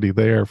on everybody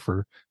there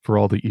for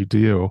all that you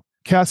do.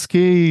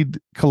 Cascade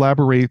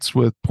collaborates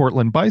with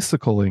Portland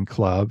Bicycling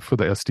Club for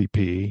the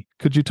STP.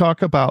 Could you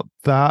talk about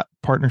that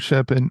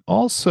partnership? And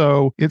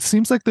also, it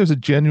seems like there's a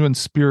genuine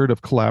spirit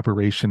of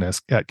collaboration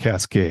at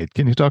Cascade.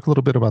 Can you talk a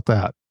little bit about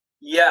that?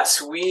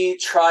 Yes, we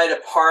try to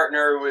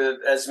partner with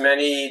as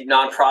many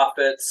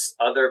nonprofits,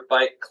 other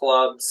bike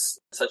clubs,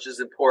 such as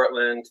in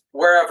Portland,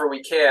 wherever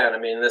we can. I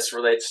mean, this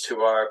relates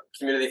to our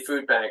community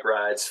food bank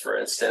rides, for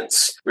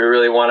instance. We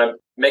really want to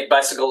make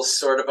bicycles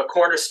sort of a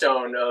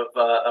cornerstone of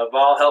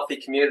all healthy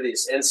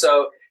communities. And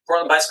so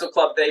Portland Bicycle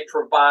Club, they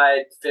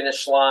provide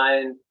finish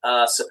line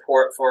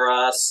support for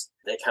us.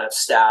 They kind of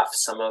staff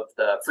some of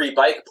the free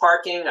bike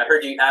parking. I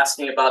heard you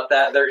asking about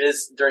that. There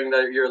is, during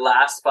your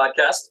last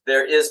podcast,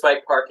 there is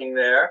bike parking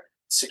there,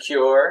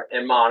 secure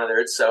and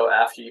monitored. So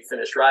after you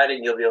finish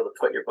riding, you'll be able to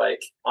put your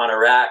bike on a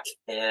rack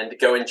and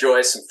go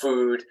enjoy some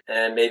food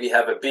and maybe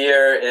have a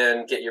beer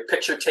and get your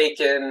picture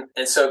taken.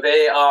 And so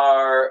they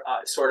are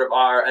sort of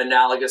our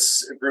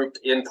analogous group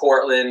in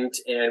Portland,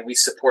 and we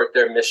support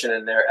their mission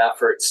and their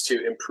efforts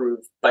to improve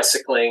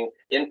bicycling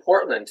in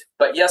Portland.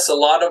 But yes, a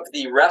lot of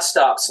the rest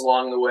stops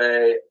along the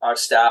way are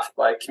staffed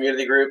by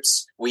community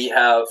groups. We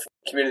have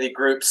community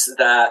groups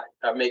that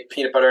make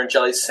peanut butter and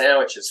jelly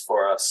sandwiches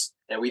for us.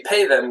 And we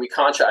pay them, we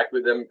contract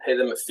with them, pay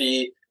them a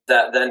fee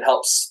that then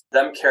helps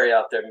them carry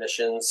out their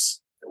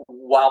missions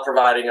while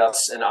providing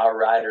us and our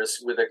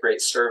riders with a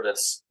great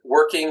service.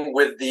 Working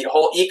with the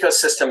whole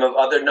ecosystem of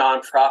other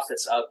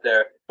nonprofits out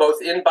there,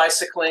 both in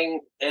bicycling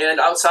and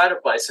outside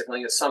of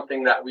bicycling, is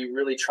something that we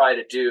really try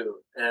to do.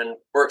 And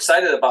we're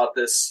excited about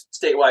this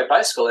statewide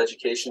bicycle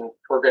education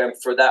program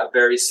for that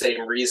very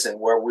same reason,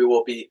 where we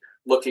will be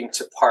looking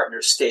to partner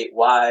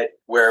statewide,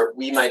 where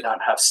we might not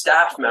have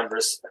staff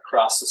members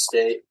across the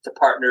state, to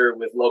partner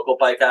with local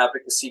bike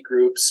advocacy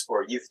groups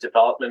or youth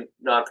development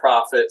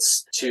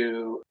nonprofits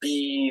to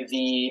be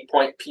the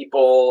point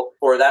people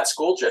for that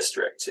school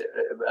district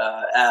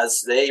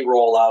as they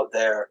roll out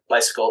their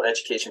bicycle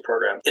education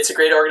program. It's a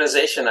great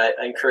organization. I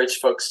encourage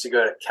folks to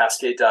go to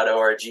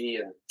cascade.org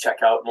and check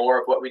out more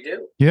of what we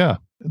do. Yeah.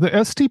 The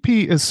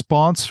STP is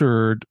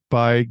sponsored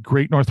by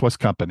Great Northwest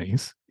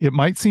Companies. It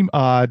might seem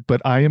odd,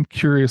 but I am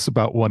curious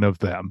about one of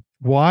them.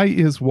 Why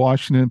is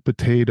Washington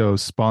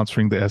Potatoes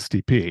sponsoring the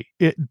STP?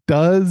 It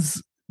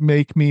does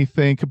make me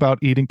think about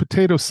eating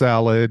potato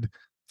salad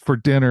for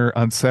dinner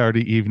on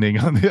Saturday evening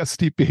on the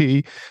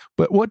STP.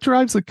 But what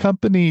drives a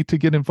company to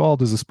get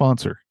involved as a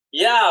sponsor?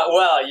 Yeah,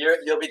 well,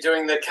 you'll be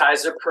doing the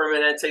Kaiser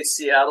Permanente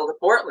Seattle to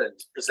Portland,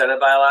 presented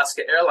by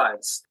Alaska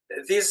Airlines.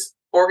 These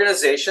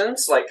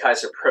organizations like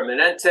Kaiser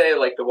Permanente,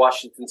 like the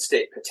Washington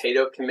State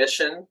Potato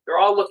Commission, they're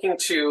all looking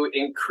to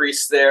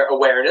increase their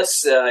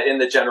awareness in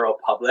the general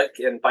public.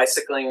 And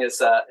bicycling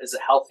is a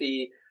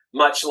healthy,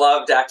 much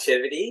loved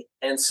activity.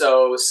 And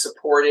so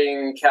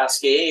supporting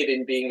Cascade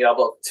and being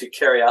able to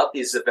carry out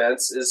these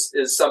events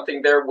is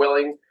something they're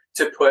willing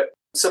to put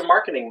some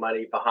marketing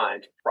money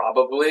behind,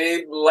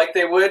 probably like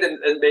they would, and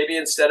maybe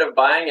instead of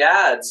buying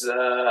ads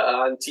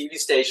on TV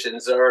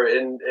stations or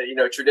in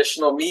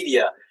traditional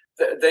media,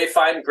 they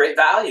find great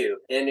value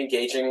in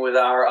engaging with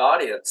our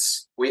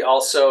audience. We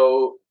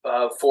also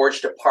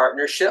forged a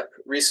partnership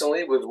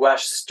recently with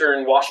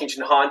Western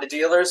Washington Honda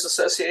Dealers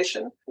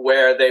Association,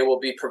 where they will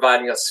be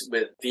providing us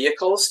with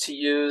vehicles to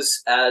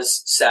use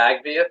as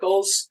SAG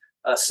vehicles,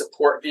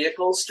 support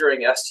vehicles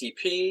during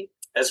STP,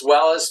 as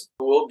well as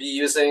we'll be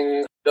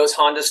using those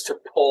Hondas to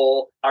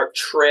pull our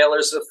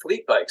trailers of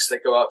fleet bikes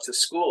that go out to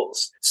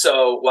schools.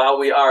 So while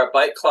we are a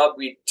bike club,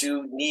 we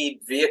do need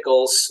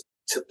vehicles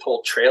to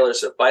pull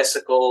trailers of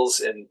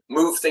bicycles and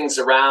move things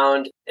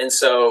around. And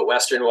so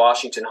Western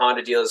Washington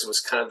Honda Dealers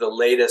was kind of the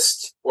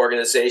latest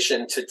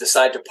organization to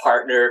decide to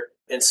partner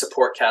and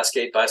support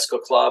Cascade Bicycle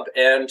Club.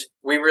 And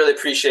we really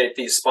appreciate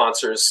these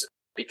sponsors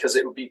because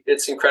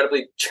it's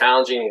incredibly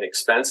challenging and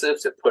expensive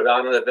to put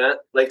on an event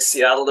like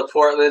Seattle to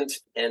Portland.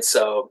 And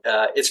so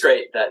it's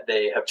great that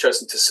they have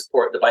chosen to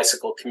support the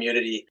bicycle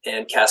community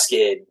and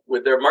Cascade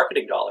with their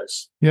marketing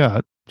dollars.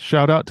 Yeah.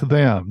 Shout out to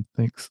them.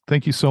 Thanks.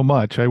 Thank you so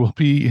much. I will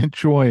be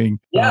enjoying.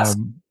 Yes.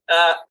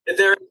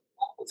 There are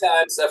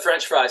times a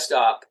French fry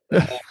stop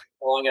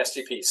along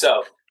STP.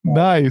 So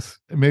nice.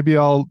 Maybe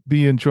I'll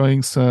be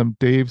enjoying some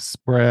Dave's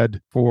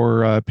bread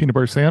for peanut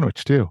butter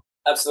sandwich too.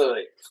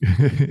 Absolutely.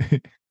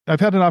 I've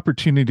had an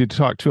opportunity to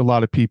talk to a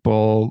lot of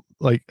people.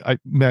 Like I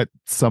met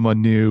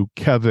someone new,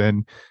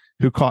 Kevin,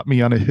 who caught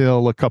me on a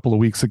hill a couple of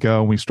weeks ago,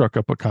 and we struck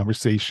up a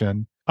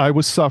conversation. I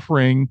was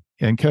suffering,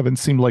 and Kevin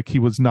seemed like he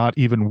was not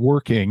even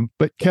working.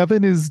 But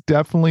Kevin is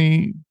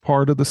definitely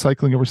part of the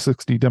Cycling Over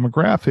 60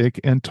 demographic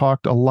and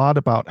talked a lot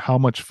about how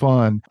much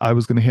fun I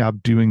was going to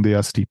have doing the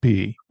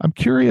STP. I'm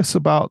curious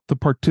about the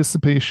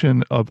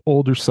participation of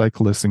older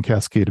cyclists in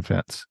Cascade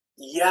events.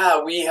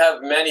 Yeah, we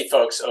have many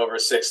folks over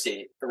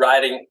 60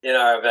 riding in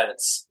our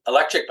events.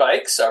 Electric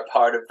bikes are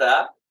part of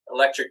that.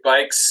 Electric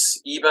bikes,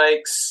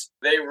 e-bikes,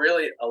 they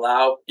really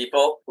allow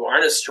people who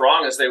aren't as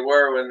strong as they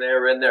were when they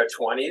were in their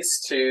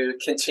 20s to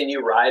continue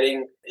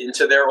riding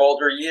into their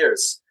older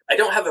years. I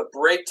don't have a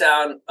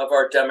breakdown of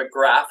our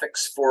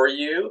demographics for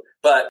you,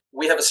 but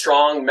we have a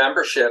strong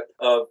membership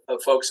of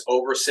folks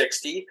over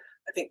 60.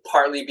 I think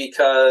partly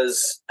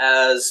because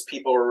as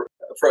people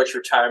approach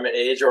retirement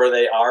age or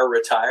they are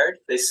retired,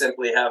 they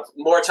simply have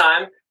more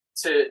time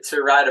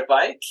to ride a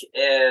bike,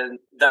 and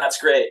that's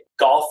great.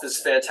 Golf is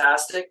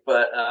fantastic,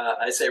 but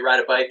I say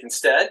ride a bike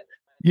instead.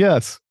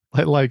 Yes,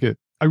 I like it.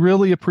 I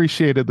really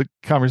appreciated the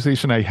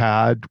conversation I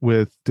had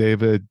with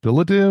David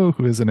Bilodeau,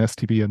 who is an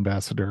STP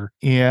ambassador.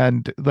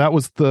 And that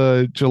was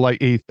the July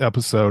 8th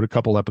episode, a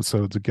couple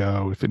episodes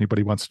ago, if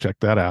anybody wants to check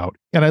that out.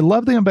 And I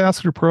love the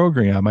ambassador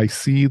program. I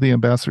see the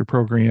ambassador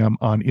program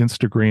on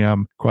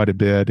Instagram quite a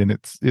bit, and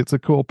it's a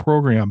cool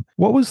program.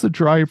 What was the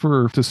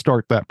driver to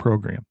start that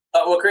program?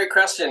 Well, great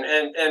question.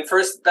 And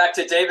first, back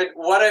to David.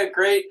 What a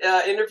great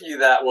interview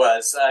that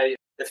was.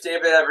 If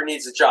David ever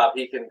needs a job,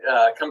 he can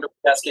come to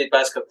Cascade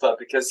Bicycle Club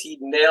because he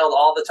nailed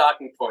all the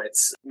talking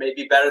points,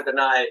 maybe better than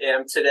I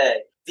am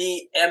today.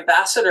 The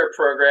ambassador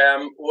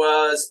program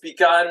was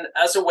begun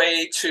as a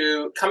way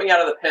to, coming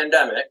out of the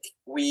pandemic,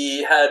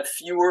 we had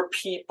fewer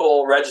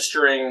people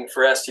registering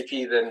for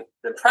STP than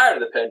prior to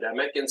the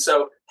pandemic. And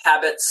so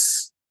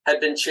habits had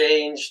been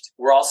changed.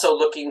 We're also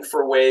looking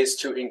for ways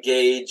to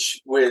engage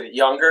with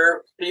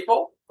younger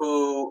people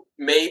who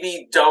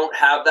maybe don't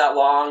have that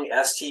long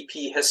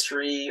STP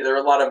history. There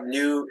are a lot of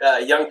new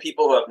young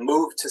people who have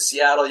moved to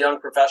Seattle, young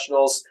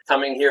professionals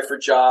coming here for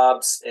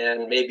jobs,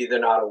 and maybe they're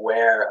not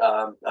aware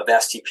of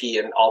STP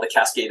and all the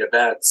Cascade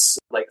events,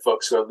 like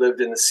folks who have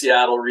lived in the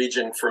Seattle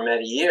region for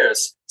many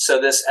years.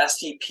 So this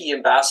STP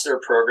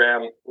ambassador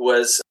program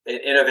was an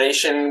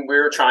innovation. We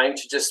were trying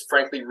to just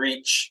frankly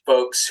reach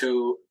folks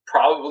who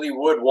probably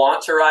would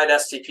want to ride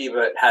STP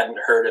but hadn't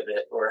heard of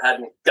it or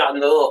hadn't gotten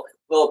the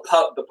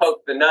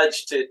poke, the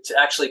nudge to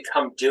actually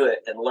come do it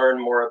and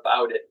learn more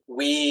about it.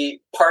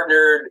 We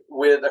partnered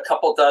with a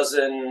couple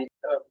dozen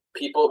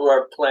people who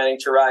are planning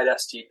to ride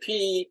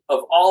STP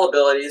of all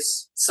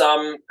abilities,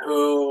 some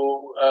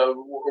who are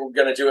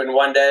going to do it in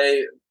one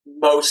day,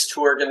 most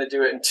who are going to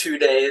do it in 2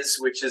 days,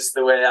 which is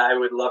the way I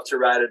would love to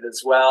ride it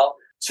as well.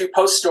 to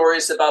post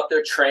stories about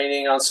their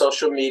training on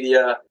social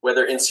media,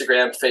 whether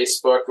Instagram,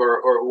 Facebook,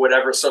 or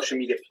whatever social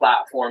media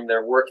platform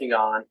they're working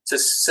on, to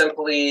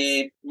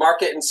simply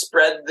market and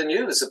spread the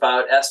news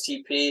about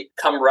STP.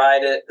 Come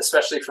ride it,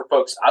 especially for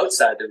folks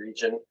outside the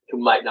region who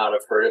might not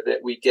have heard of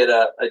it. We get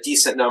a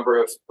decent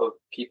number of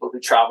people who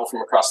travel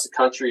from across the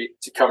country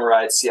to come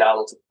ride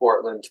Seattle to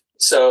Portland.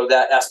 So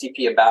that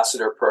STP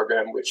Ambassador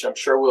program, which I'm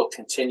sure will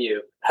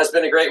continue, has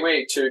been a great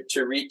way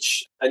to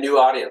reach a new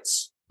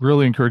audience.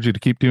 Really encourage you to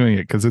keep doing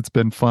it because it's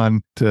been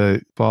fun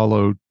to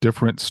follow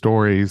different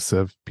stories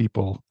of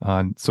people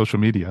on social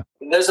media.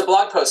 There's a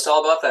blog post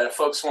all about that. If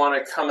folks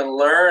want to come and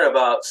learn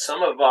about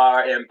some of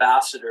our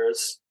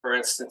ambassadors, for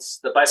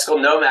instance, the Bicycle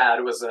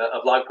Nomad was a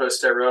blog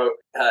post I wrote.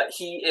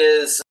 He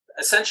is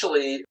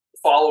essentially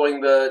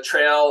following the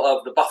trail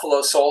of the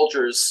Buffalo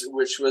Soldiers,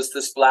 which was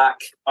this Black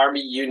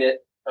Army unit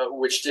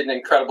which did an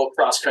incredible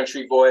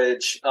cross-country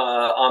voyage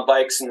on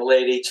bikes in the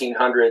late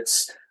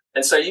 1800s.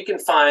 And so you can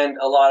find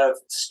a lot of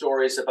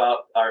stories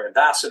about our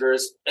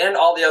ambassadors and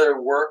all the other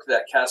work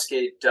that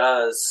Cascade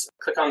does.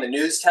 Click on the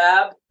news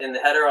tab in the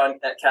header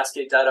at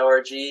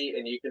cascade.org,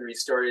 and you can read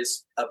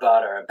stories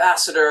about our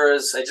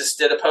ambassadors. I just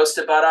did a post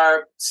about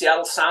our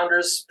Seattle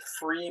Sounders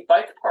free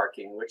bike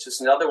parking, which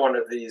is another one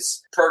of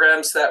these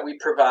programs that we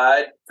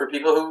provide for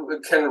people who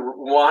can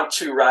want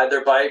to ride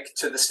their bike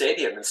to the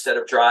stadium instead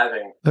of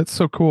driving. That's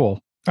so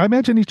cool. I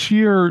imagine each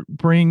year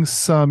brings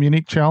some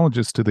unique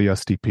challenges to the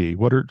STP.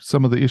 What are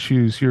some of the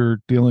issues you're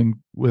dealing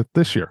with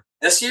this year?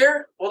 This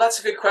year? Well, that's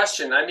a good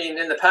question. I mean,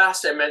 in the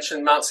past, I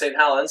mentioned Mount St.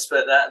 Helens,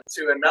 but that's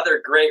to another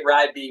great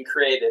ride being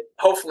created.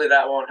 Hopefully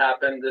that won't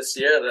happen this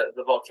year.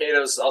 The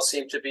volcanoes all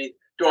seem to be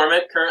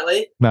dormant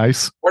currently.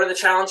 Nice. What are the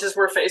challenges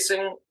we're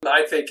facing?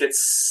 I think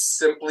it's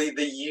simply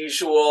the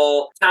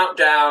usual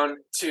countdown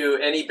to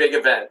any big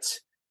event,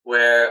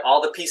 where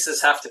all the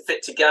pieces have to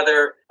fit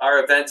together.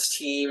 Our events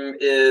team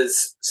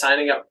is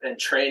signing up and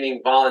training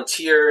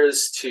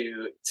volunteers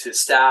to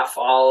staff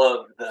all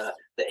of the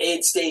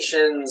aid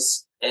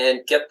stations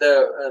and get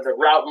the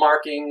route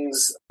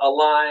markings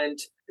aligned.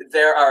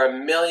 There are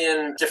a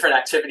million different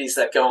activities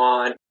that go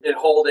on in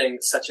holding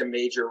such a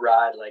major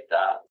ride like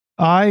that.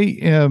 I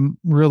am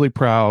really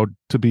proud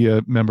to be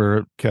a member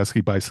of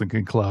Cascade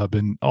Bicycling Club,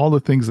 and all the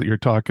things that you're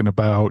talking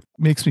about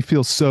makes me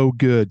feel so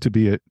good to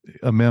be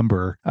a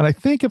member. And I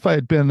think if I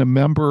had been a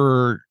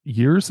member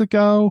years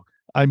ago,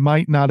 I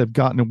might not have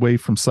gotten away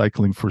from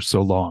cycling for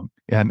so long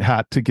and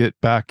had to get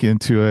back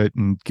into it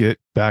and get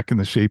back in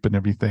the shape and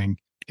everything.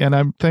 And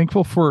I'm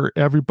thankful for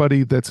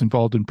everybody that's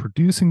involved in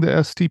producing the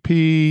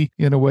STP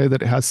in a way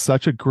that has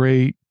such a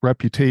great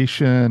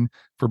reputation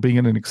for being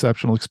an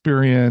exceptional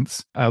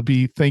experience. I'll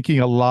be thanking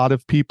a lot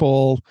of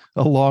people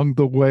along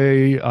the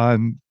way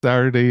on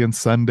Saturday and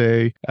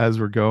Sunday as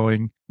we're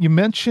going. You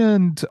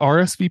mentioned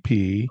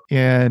RSVP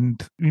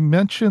and you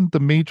mentioned the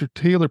Major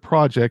Taylor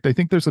project. I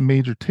think there's a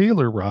Major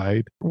Taylor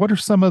ride. What are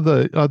some of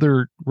the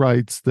other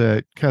rides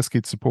that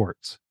Cascade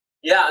supports?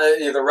 Yeah,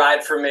 the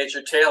Ride for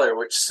Major Taylor,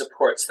 which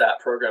supports that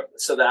program.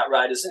 So that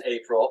ride is in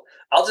April.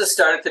 I'll just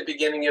start at the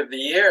beginning of the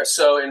year.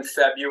 So in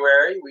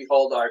February, we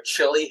hold our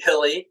Chilly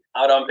Hilly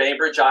out on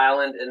Bainbridge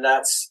Island, and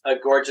that's a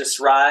gorgeous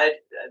ride.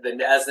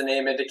 As the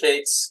name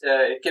indicates,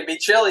 it can be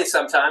chilly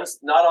sometimes,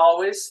 not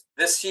always.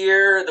 This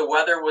year, the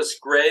weather was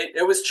great.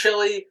 It was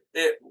chilly.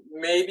 It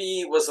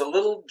maybe was a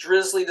little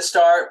drizzly to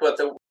start, but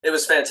it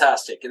was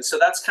fantastic. And so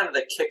that's kind of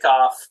the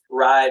kickoff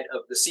ride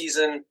of the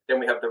season. Then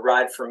we have the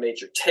Ride for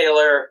Major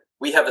Taylor.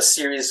 We have a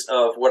series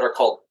of what are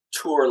called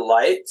Tour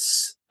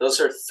Lights.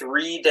 Those are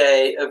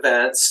 3-day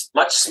events,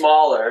 much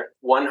smaller,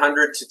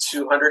 100 to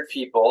 200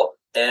 people.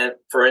 And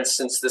for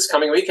instance, this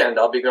coming weekend,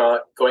 I'll be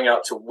going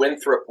out to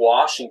Winthrop,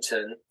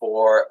 Washington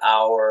for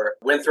our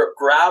Winthrop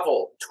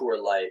Gravel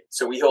Tour Light.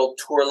 So we hold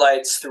tour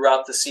lights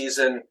throughout the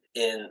season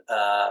in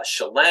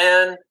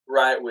Chelan,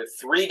 right, with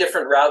 3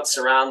 different routes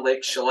around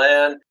Lake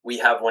Chelan. We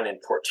have one in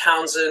Port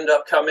Townsend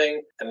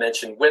upcoming. I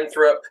mentioned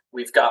Winthrop.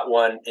 We've got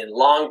one in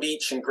Long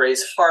Beach and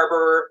Grays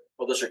Harbor.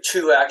 Well, those are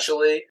 2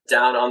 actually,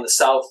 down on the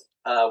south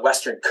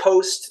western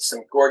coast,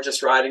 some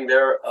gorgeous riding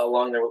there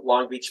along the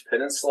Long Beach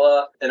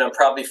Peninsula. And I'm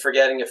probably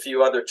forgetting a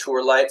few other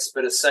tour lights,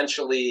 but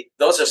essentially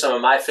those are some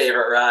of my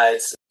favorite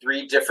rides.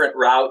 3 different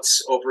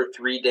routes over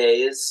 3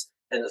 days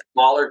in a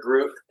smaller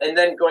group. And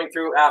then going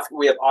through after,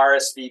 we have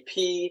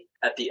RSVP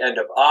at the end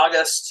of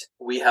August.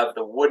 We have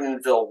the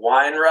Woodinville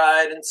Wine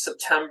Ride in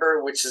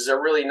September, which is a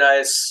really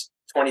nice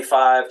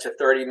 25 to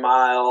 30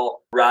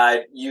 mile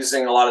ride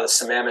using a lot of the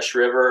Sammamish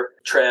River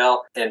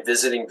Trail and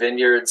visiting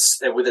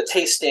vineyards with a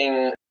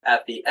tasting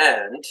at the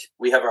end.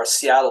 We have our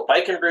Seattle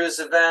Bike and Brews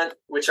event,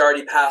 which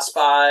already passed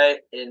by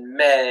in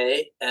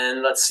May.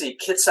 And let's see,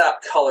 Kitsap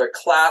Color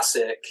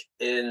Classic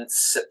in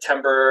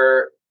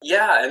September.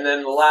 Yeah, and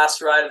then the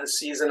last ride of the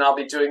season I'll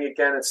be doing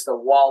again, it's the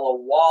Walla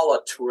Walla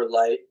Tour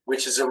Light,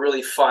 which is a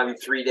really fun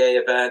 3-day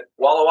event.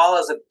 Walla Walla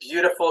is a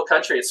beautiful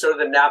country. It's sort of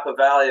the Napa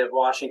Valley of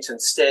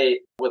Washington State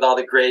with all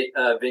the great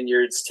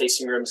vineyards,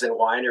 tasting rooms, and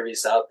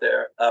wineries out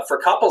there. For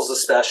couples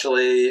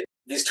especially,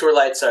 these tour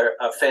lights are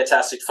a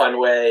fantastic,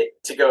 fun way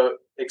to go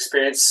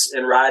experience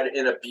and ride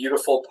in a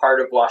beautiful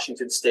part of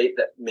Washington State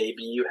that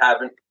maybe you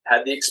haven't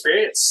had the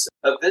experience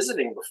of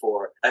visiting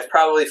before. I've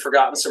probably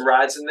forgotten some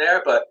rides in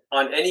there, but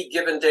on any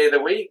given day of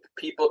the week,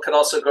 people could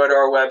also go to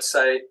our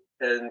website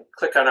and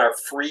click on our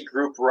free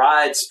group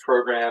rides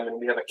program. And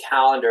we have a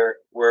calendar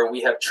where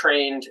we have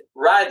trained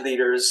ride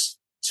leaders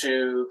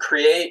to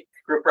create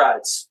group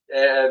rides.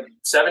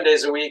 7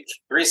 days a week,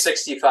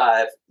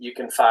 365, you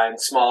can find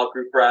small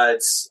group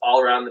rides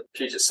all around the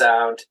Puget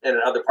Sound and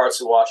in other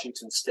parts of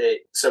Washington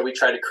State. So we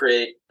try to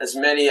create as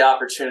many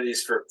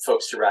opportunities for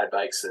folks to ride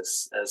bikes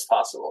as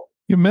possible.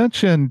 You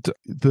mentioned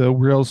the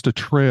Rails to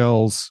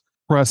Trails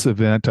press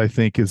event, I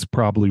think is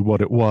probably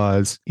what it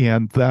was.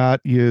 And that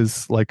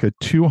is like a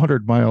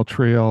 200-mile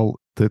trail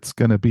that's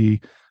going to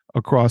be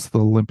across the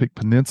Olympic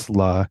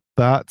Peninsula.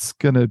 That's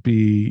going to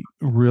be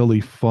really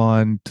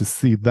fun to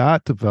see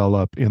that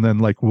develop. And then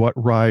like what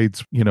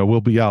rides,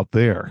 will be out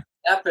there.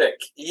 Epic.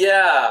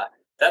 Yeah.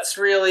 That's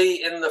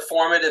really in the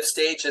formative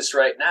stages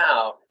right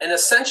now. And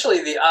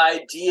essentially the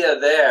idea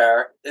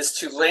there is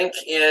to link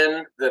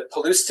in the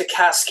Palouse to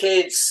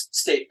Cascades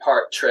State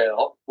Park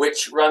Trail,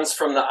 which runs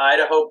from the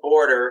Idaho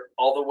border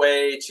all the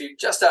way to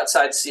just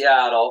outside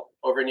Seattle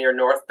over near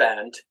North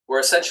Bend,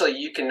 where essentially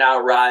you can now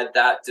ride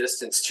that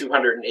distance,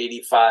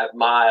 285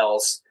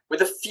 miles,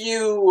 with a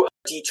few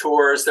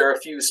detours. There are a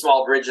few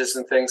small bridges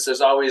and things.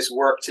 There's always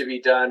work to be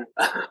done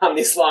on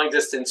these long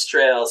distance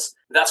trails.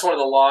 That's one of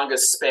the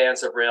longest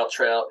spans of rail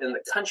trail in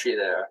the country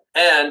there.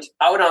 And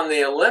out on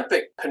the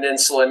Olympic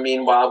Peninsula,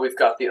 meanwhile, we've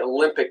got the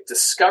Olympic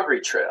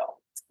Discovery Trail,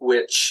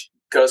 which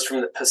goes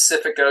from the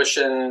Pacific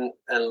Ocean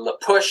and La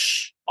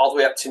Push all the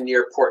way up to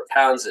near Port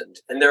Townsend.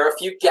 And there are a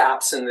few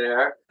gaps in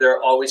there.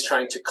 They're always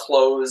trying to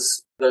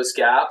close those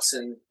gaps,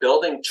 and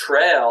building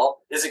trail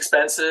is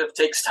expensive,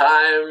 takes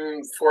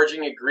time,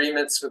 forging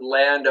agreements with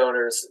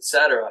landowners,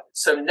 etc.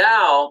 So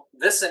now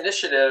this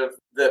initiative,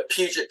 the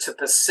Puget to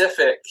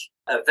Pacific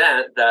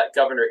event that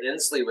Governor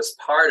Inslee was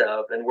part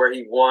of and where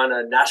he won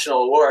a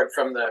national award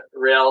from the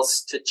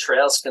Rails to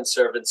Trails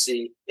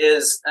Conservancy,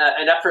 is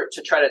an effort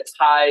to try to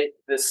tie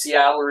the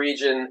Seattle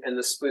region and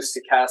the Palouse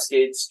to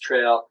Cascades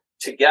Trail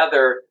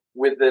together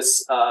with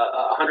this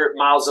 100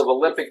 miles of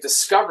Olympic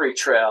Discovery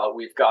Trail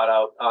we've got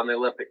out on the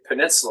Olympic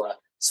Peninsula,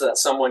 so that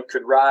someone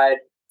could ride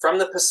from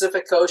the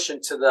Pacific Ocean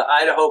to the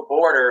Idaho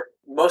border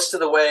most of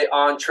the way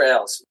on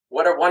trails.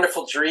 What a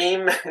wonderful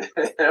dream.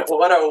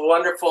 What a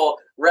wonderful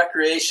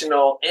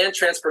recreational and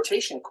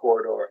transportation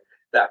corridor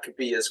that could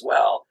be as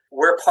well.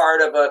 We're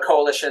part of a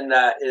coalition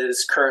that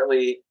is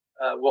currently,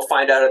 we'll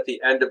find out at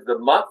the end of the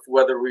month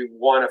whether we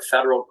won a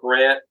federal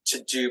grant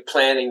to do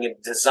planning and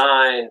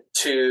design,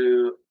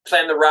 to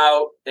plan the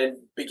route and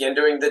begin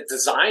doing the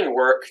design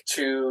work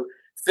to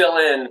fill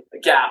in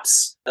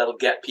gaps that'll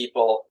get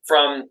people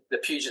from the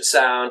Puget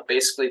Sound,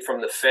 basically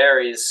from the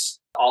ferries,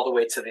 all the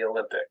way to the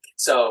Olympic.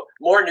 So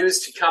more news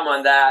to come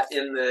on that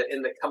in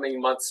the coming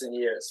months and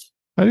years.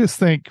 I just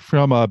think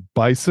from a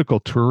bicycle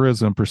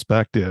tourism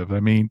perspective,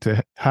 I mean,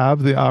 to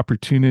have the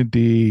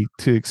opportunity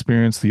to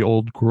experience the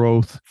old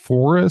growth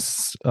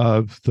forests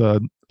of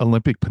the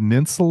Olympic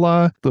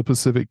Peninsula, the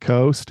Pacific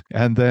Coast,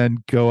 and then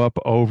go up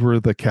over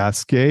the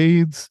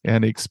Cascades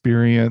and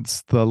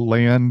experience the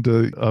land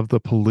of the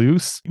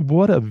Palouse.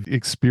 What an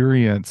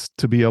experience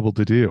to be able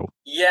to do.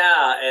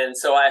 Yeah, and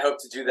so I hope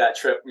to do that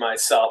trip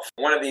myself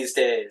one of these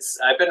days.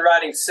 I've been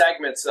riding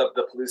segments of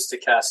the Palouse to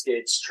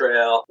Cascades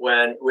Trail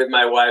with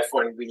my wife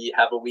when we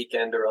have a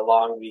weekend or a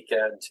long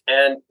weekend.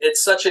 And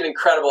it's such an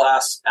incredible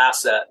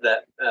asset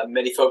that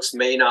many folks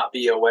may not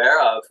be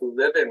aware of who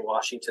live in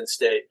Washington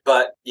State.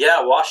 But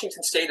yeah,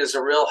 Washington State is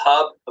a real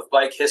hub of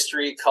bike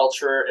history,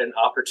 culture, and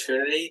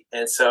opportunity.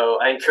 And so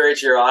I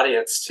encourage your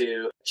audience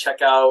to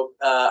check out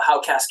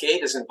how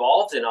Cascade is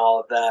involved in all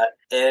of that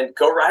and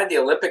go ride the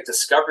Olympic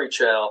Discovery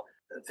Trail.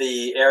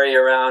 The area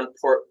around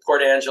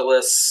Port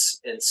Angeles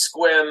and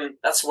Sequim,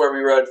 that's where we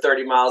rode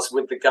 30 miles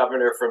with the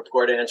governor from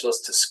Port Angeles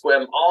to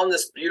Sequim, all on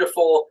this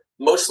beautiful,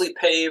 mostly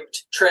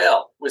paved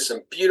trail with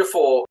some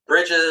beautiful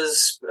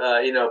bridges,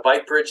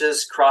 bike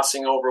bridges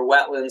crossing over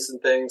wetlands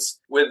and things,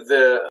 with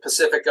the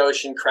Pacific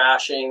Ocean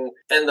crashing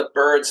and the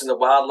birds and the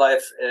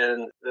wildlife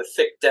and the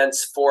thick,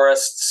 dense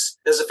forests.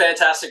 It was a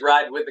fantastic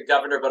ride with the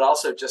governor, but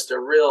also just a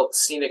real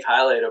scenic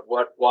highlight of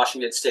what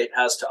Washington State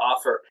has to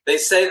offer. They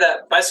say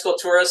that bicycle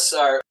tourists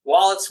are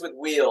wallets with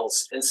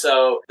wheels. And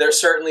so there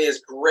certainly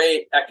is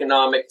great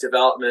economic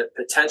development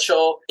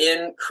potential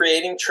in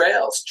creating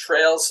trails.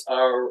 Trails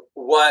are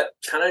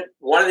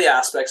one of the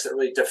aspects that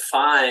really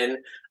define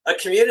a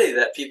community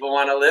that people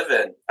want to live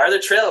in. Are there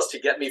trails to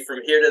get me from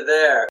here to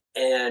there?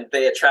 And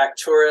they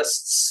attract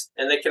tourists,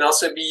 and they can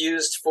also be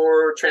used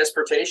for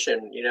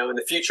transportation. In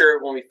the future,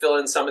 when we fill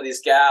in some of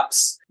these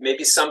gaps,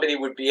 maybe somebody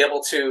would be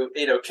able to,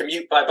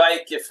 commute by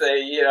bike if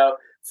they,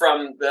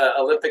 from the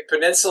Olympic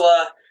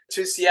Peninsula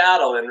to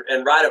Seattle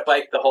and ride a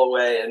bike the whole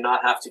way and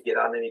not have to get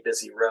on any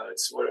busy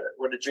roads.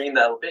 What a dream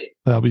that'll be.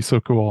 That'll be so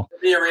cool.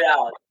 It'll be a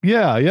reality.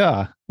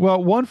 Yeah.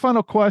 Well, one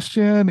final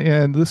question,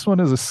 and this one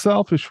is a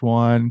selfish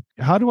one.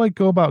 How do I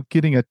go about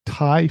getting a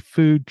Thai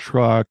food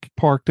truck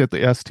parked at the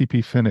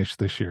STP Finish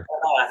this year?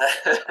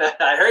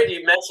 I heard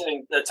you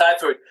mentioning the Thai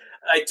food.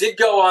 I did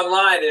go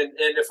online, and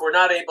if we're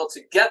not able to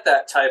get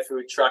that Thai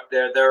food truck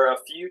there are a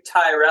few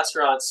Thai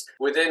restaurants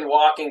within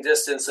walking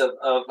distance of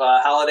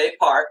Halliday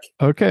Park.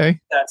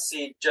 Okay. That's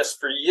just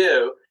for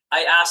you.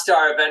 I asked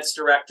our events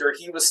director.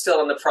 He was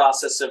still in the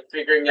process of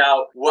figuring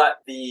out what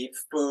the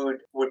food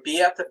would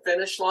be at the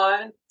finish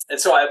line. And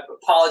so I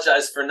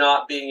apologize for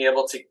not being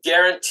able to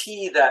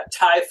guarantee that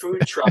Thai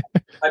food truck.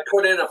 I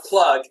put in a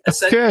plug.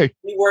 Okay.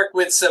 We work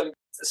with some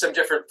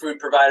different food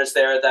providers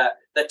there that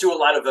do a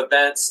lot of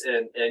events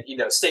and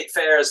state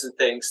fairs and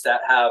things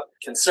that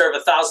can serve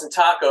 1,000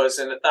 tacos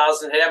and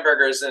 1,000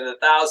 hamburgers and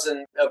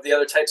 1,000 of the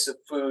other types of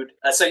food.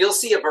 So you'll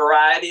see a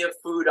variety of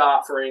food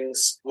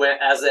offerings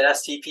as an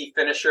STP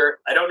finisher.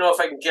 I don't know if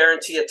I can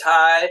guarantee a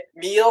Thai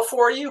meal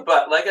for you,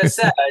 but like I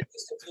said,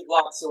 just a few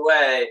blocks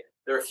away,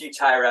 there are a few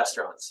Thai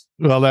restaurants.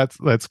 Well,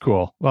 that's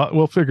cool. Well,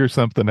 we'll figure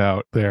something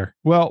out there.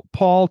 Well,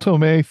 Paul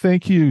Thome,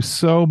 thank you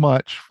so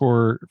much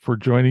for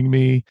joining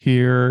me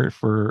here,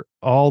 for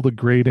all the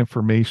great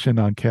information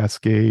on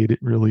Cascade. It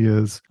really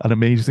is an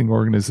amazing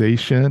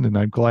organization, and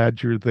I'm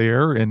glad you're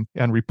there and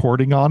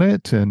reporting on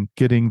it and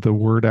getting the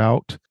word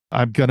out.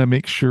 I'm going to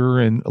make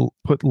sure and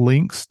put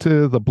links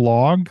to the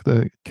blog,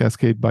 the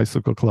Cascade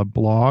Bicycle Club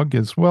blog,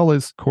 as well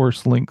as, of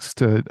course, links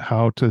to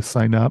how to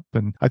sign up.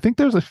 And I think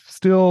there's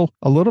still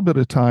a little bit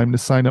of time to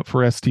sign up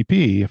for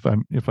STP,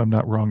 if I'm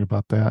not wrong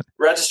about that.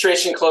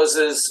 Registration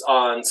closes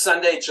on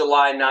Sunday,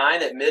 July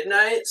 9 at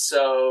midnight.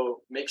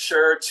 So make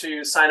sure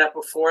to sign up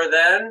before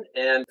then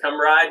and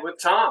come ride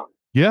with Tom.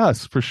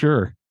 Yes, for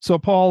sure. So,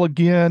 Paul,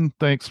 again,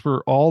 thanks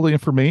for all the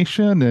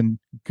information and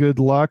good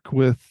luck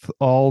with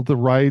all the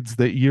rides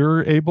that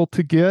you're able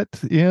to get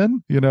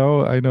in.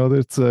 I know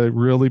that's a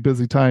really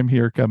busy time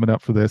here coming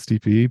up for the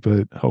STP,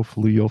 but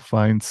hopefully you'll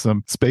find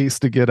some space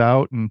to get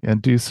out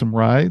and do some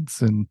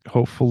rides, and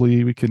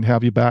hopefully we can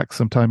have you back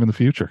sometime in the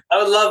future. I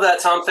would love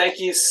that, Tom. Thank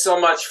you so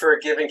much for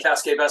giving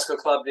Cascade Bicycle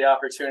Club the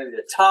opportunity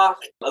to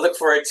talk. I look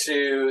forward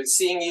to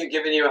seeing you,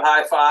 giving you a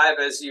high five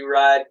as you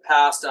ride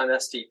past on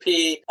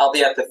STP. I'll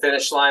be at the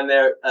finish line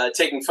there,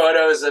 taking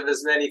photos of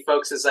as many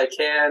folks as I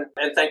can.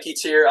 And thank you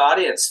to your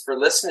audience for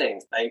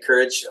listening. I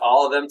encourage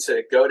all of them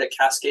to go to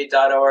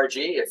cascade.org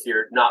if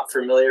you're not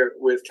familiar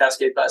with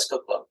Cascade Bicycle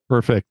Club.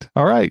 Perfect.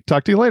 All right.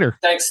 Talk to you later.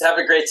 Thanks. Have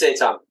a great day,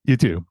 Tom. You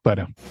too. Bye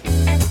now.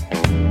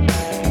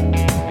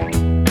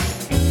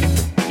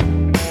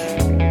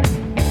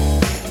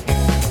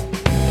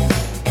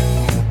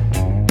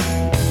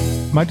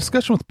 My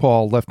discussion with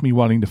Paul left me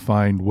wanting to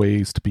find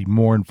ways to be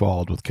more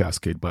involved with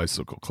Cascade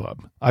Bicycle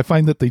Club. I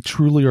find that they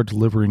truly are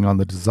delivering on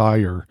the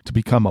desire to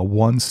become a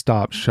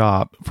one-stop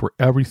shop for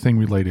everything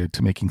related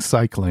to making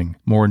cycling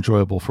more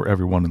enjoyable for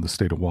everyone in the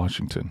state of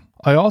Washington.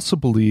 I also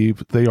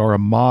believe they are a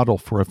model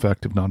for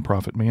effective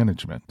nonprofit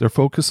management. Their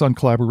focus on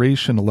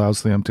collaboration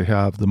allows them to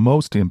have the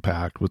most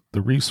impact with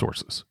the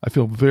resources. I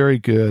feel very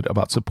good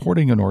about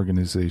supporting an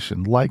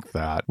organization like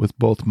that with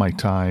both my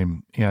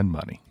time and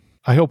money.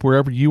 I hope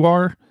wherever you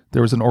are,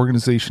 there is an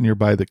organization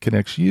nearby that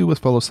connects you with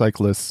fellow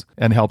cyclists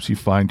and helps you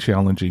find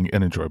challenging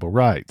and enjoyable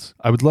rides.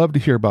 I would love to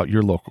hear about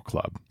your local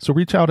club, so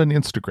reach out on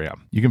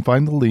Instagram. You can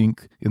find the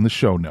link in the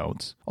show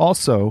notes.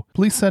 Also,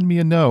 please send me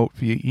a note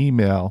via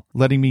email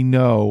letting me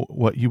know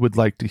what you would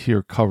like to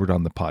hear covered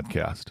on the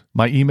podcast.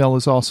 My email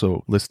is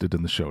also listed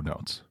in the show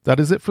notes. That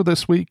is it for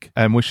this week.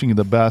 I'm wishing you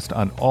the best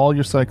on all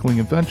your cycling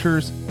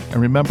adventures,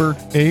 and remember,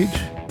 age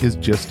is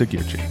just a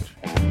gear change.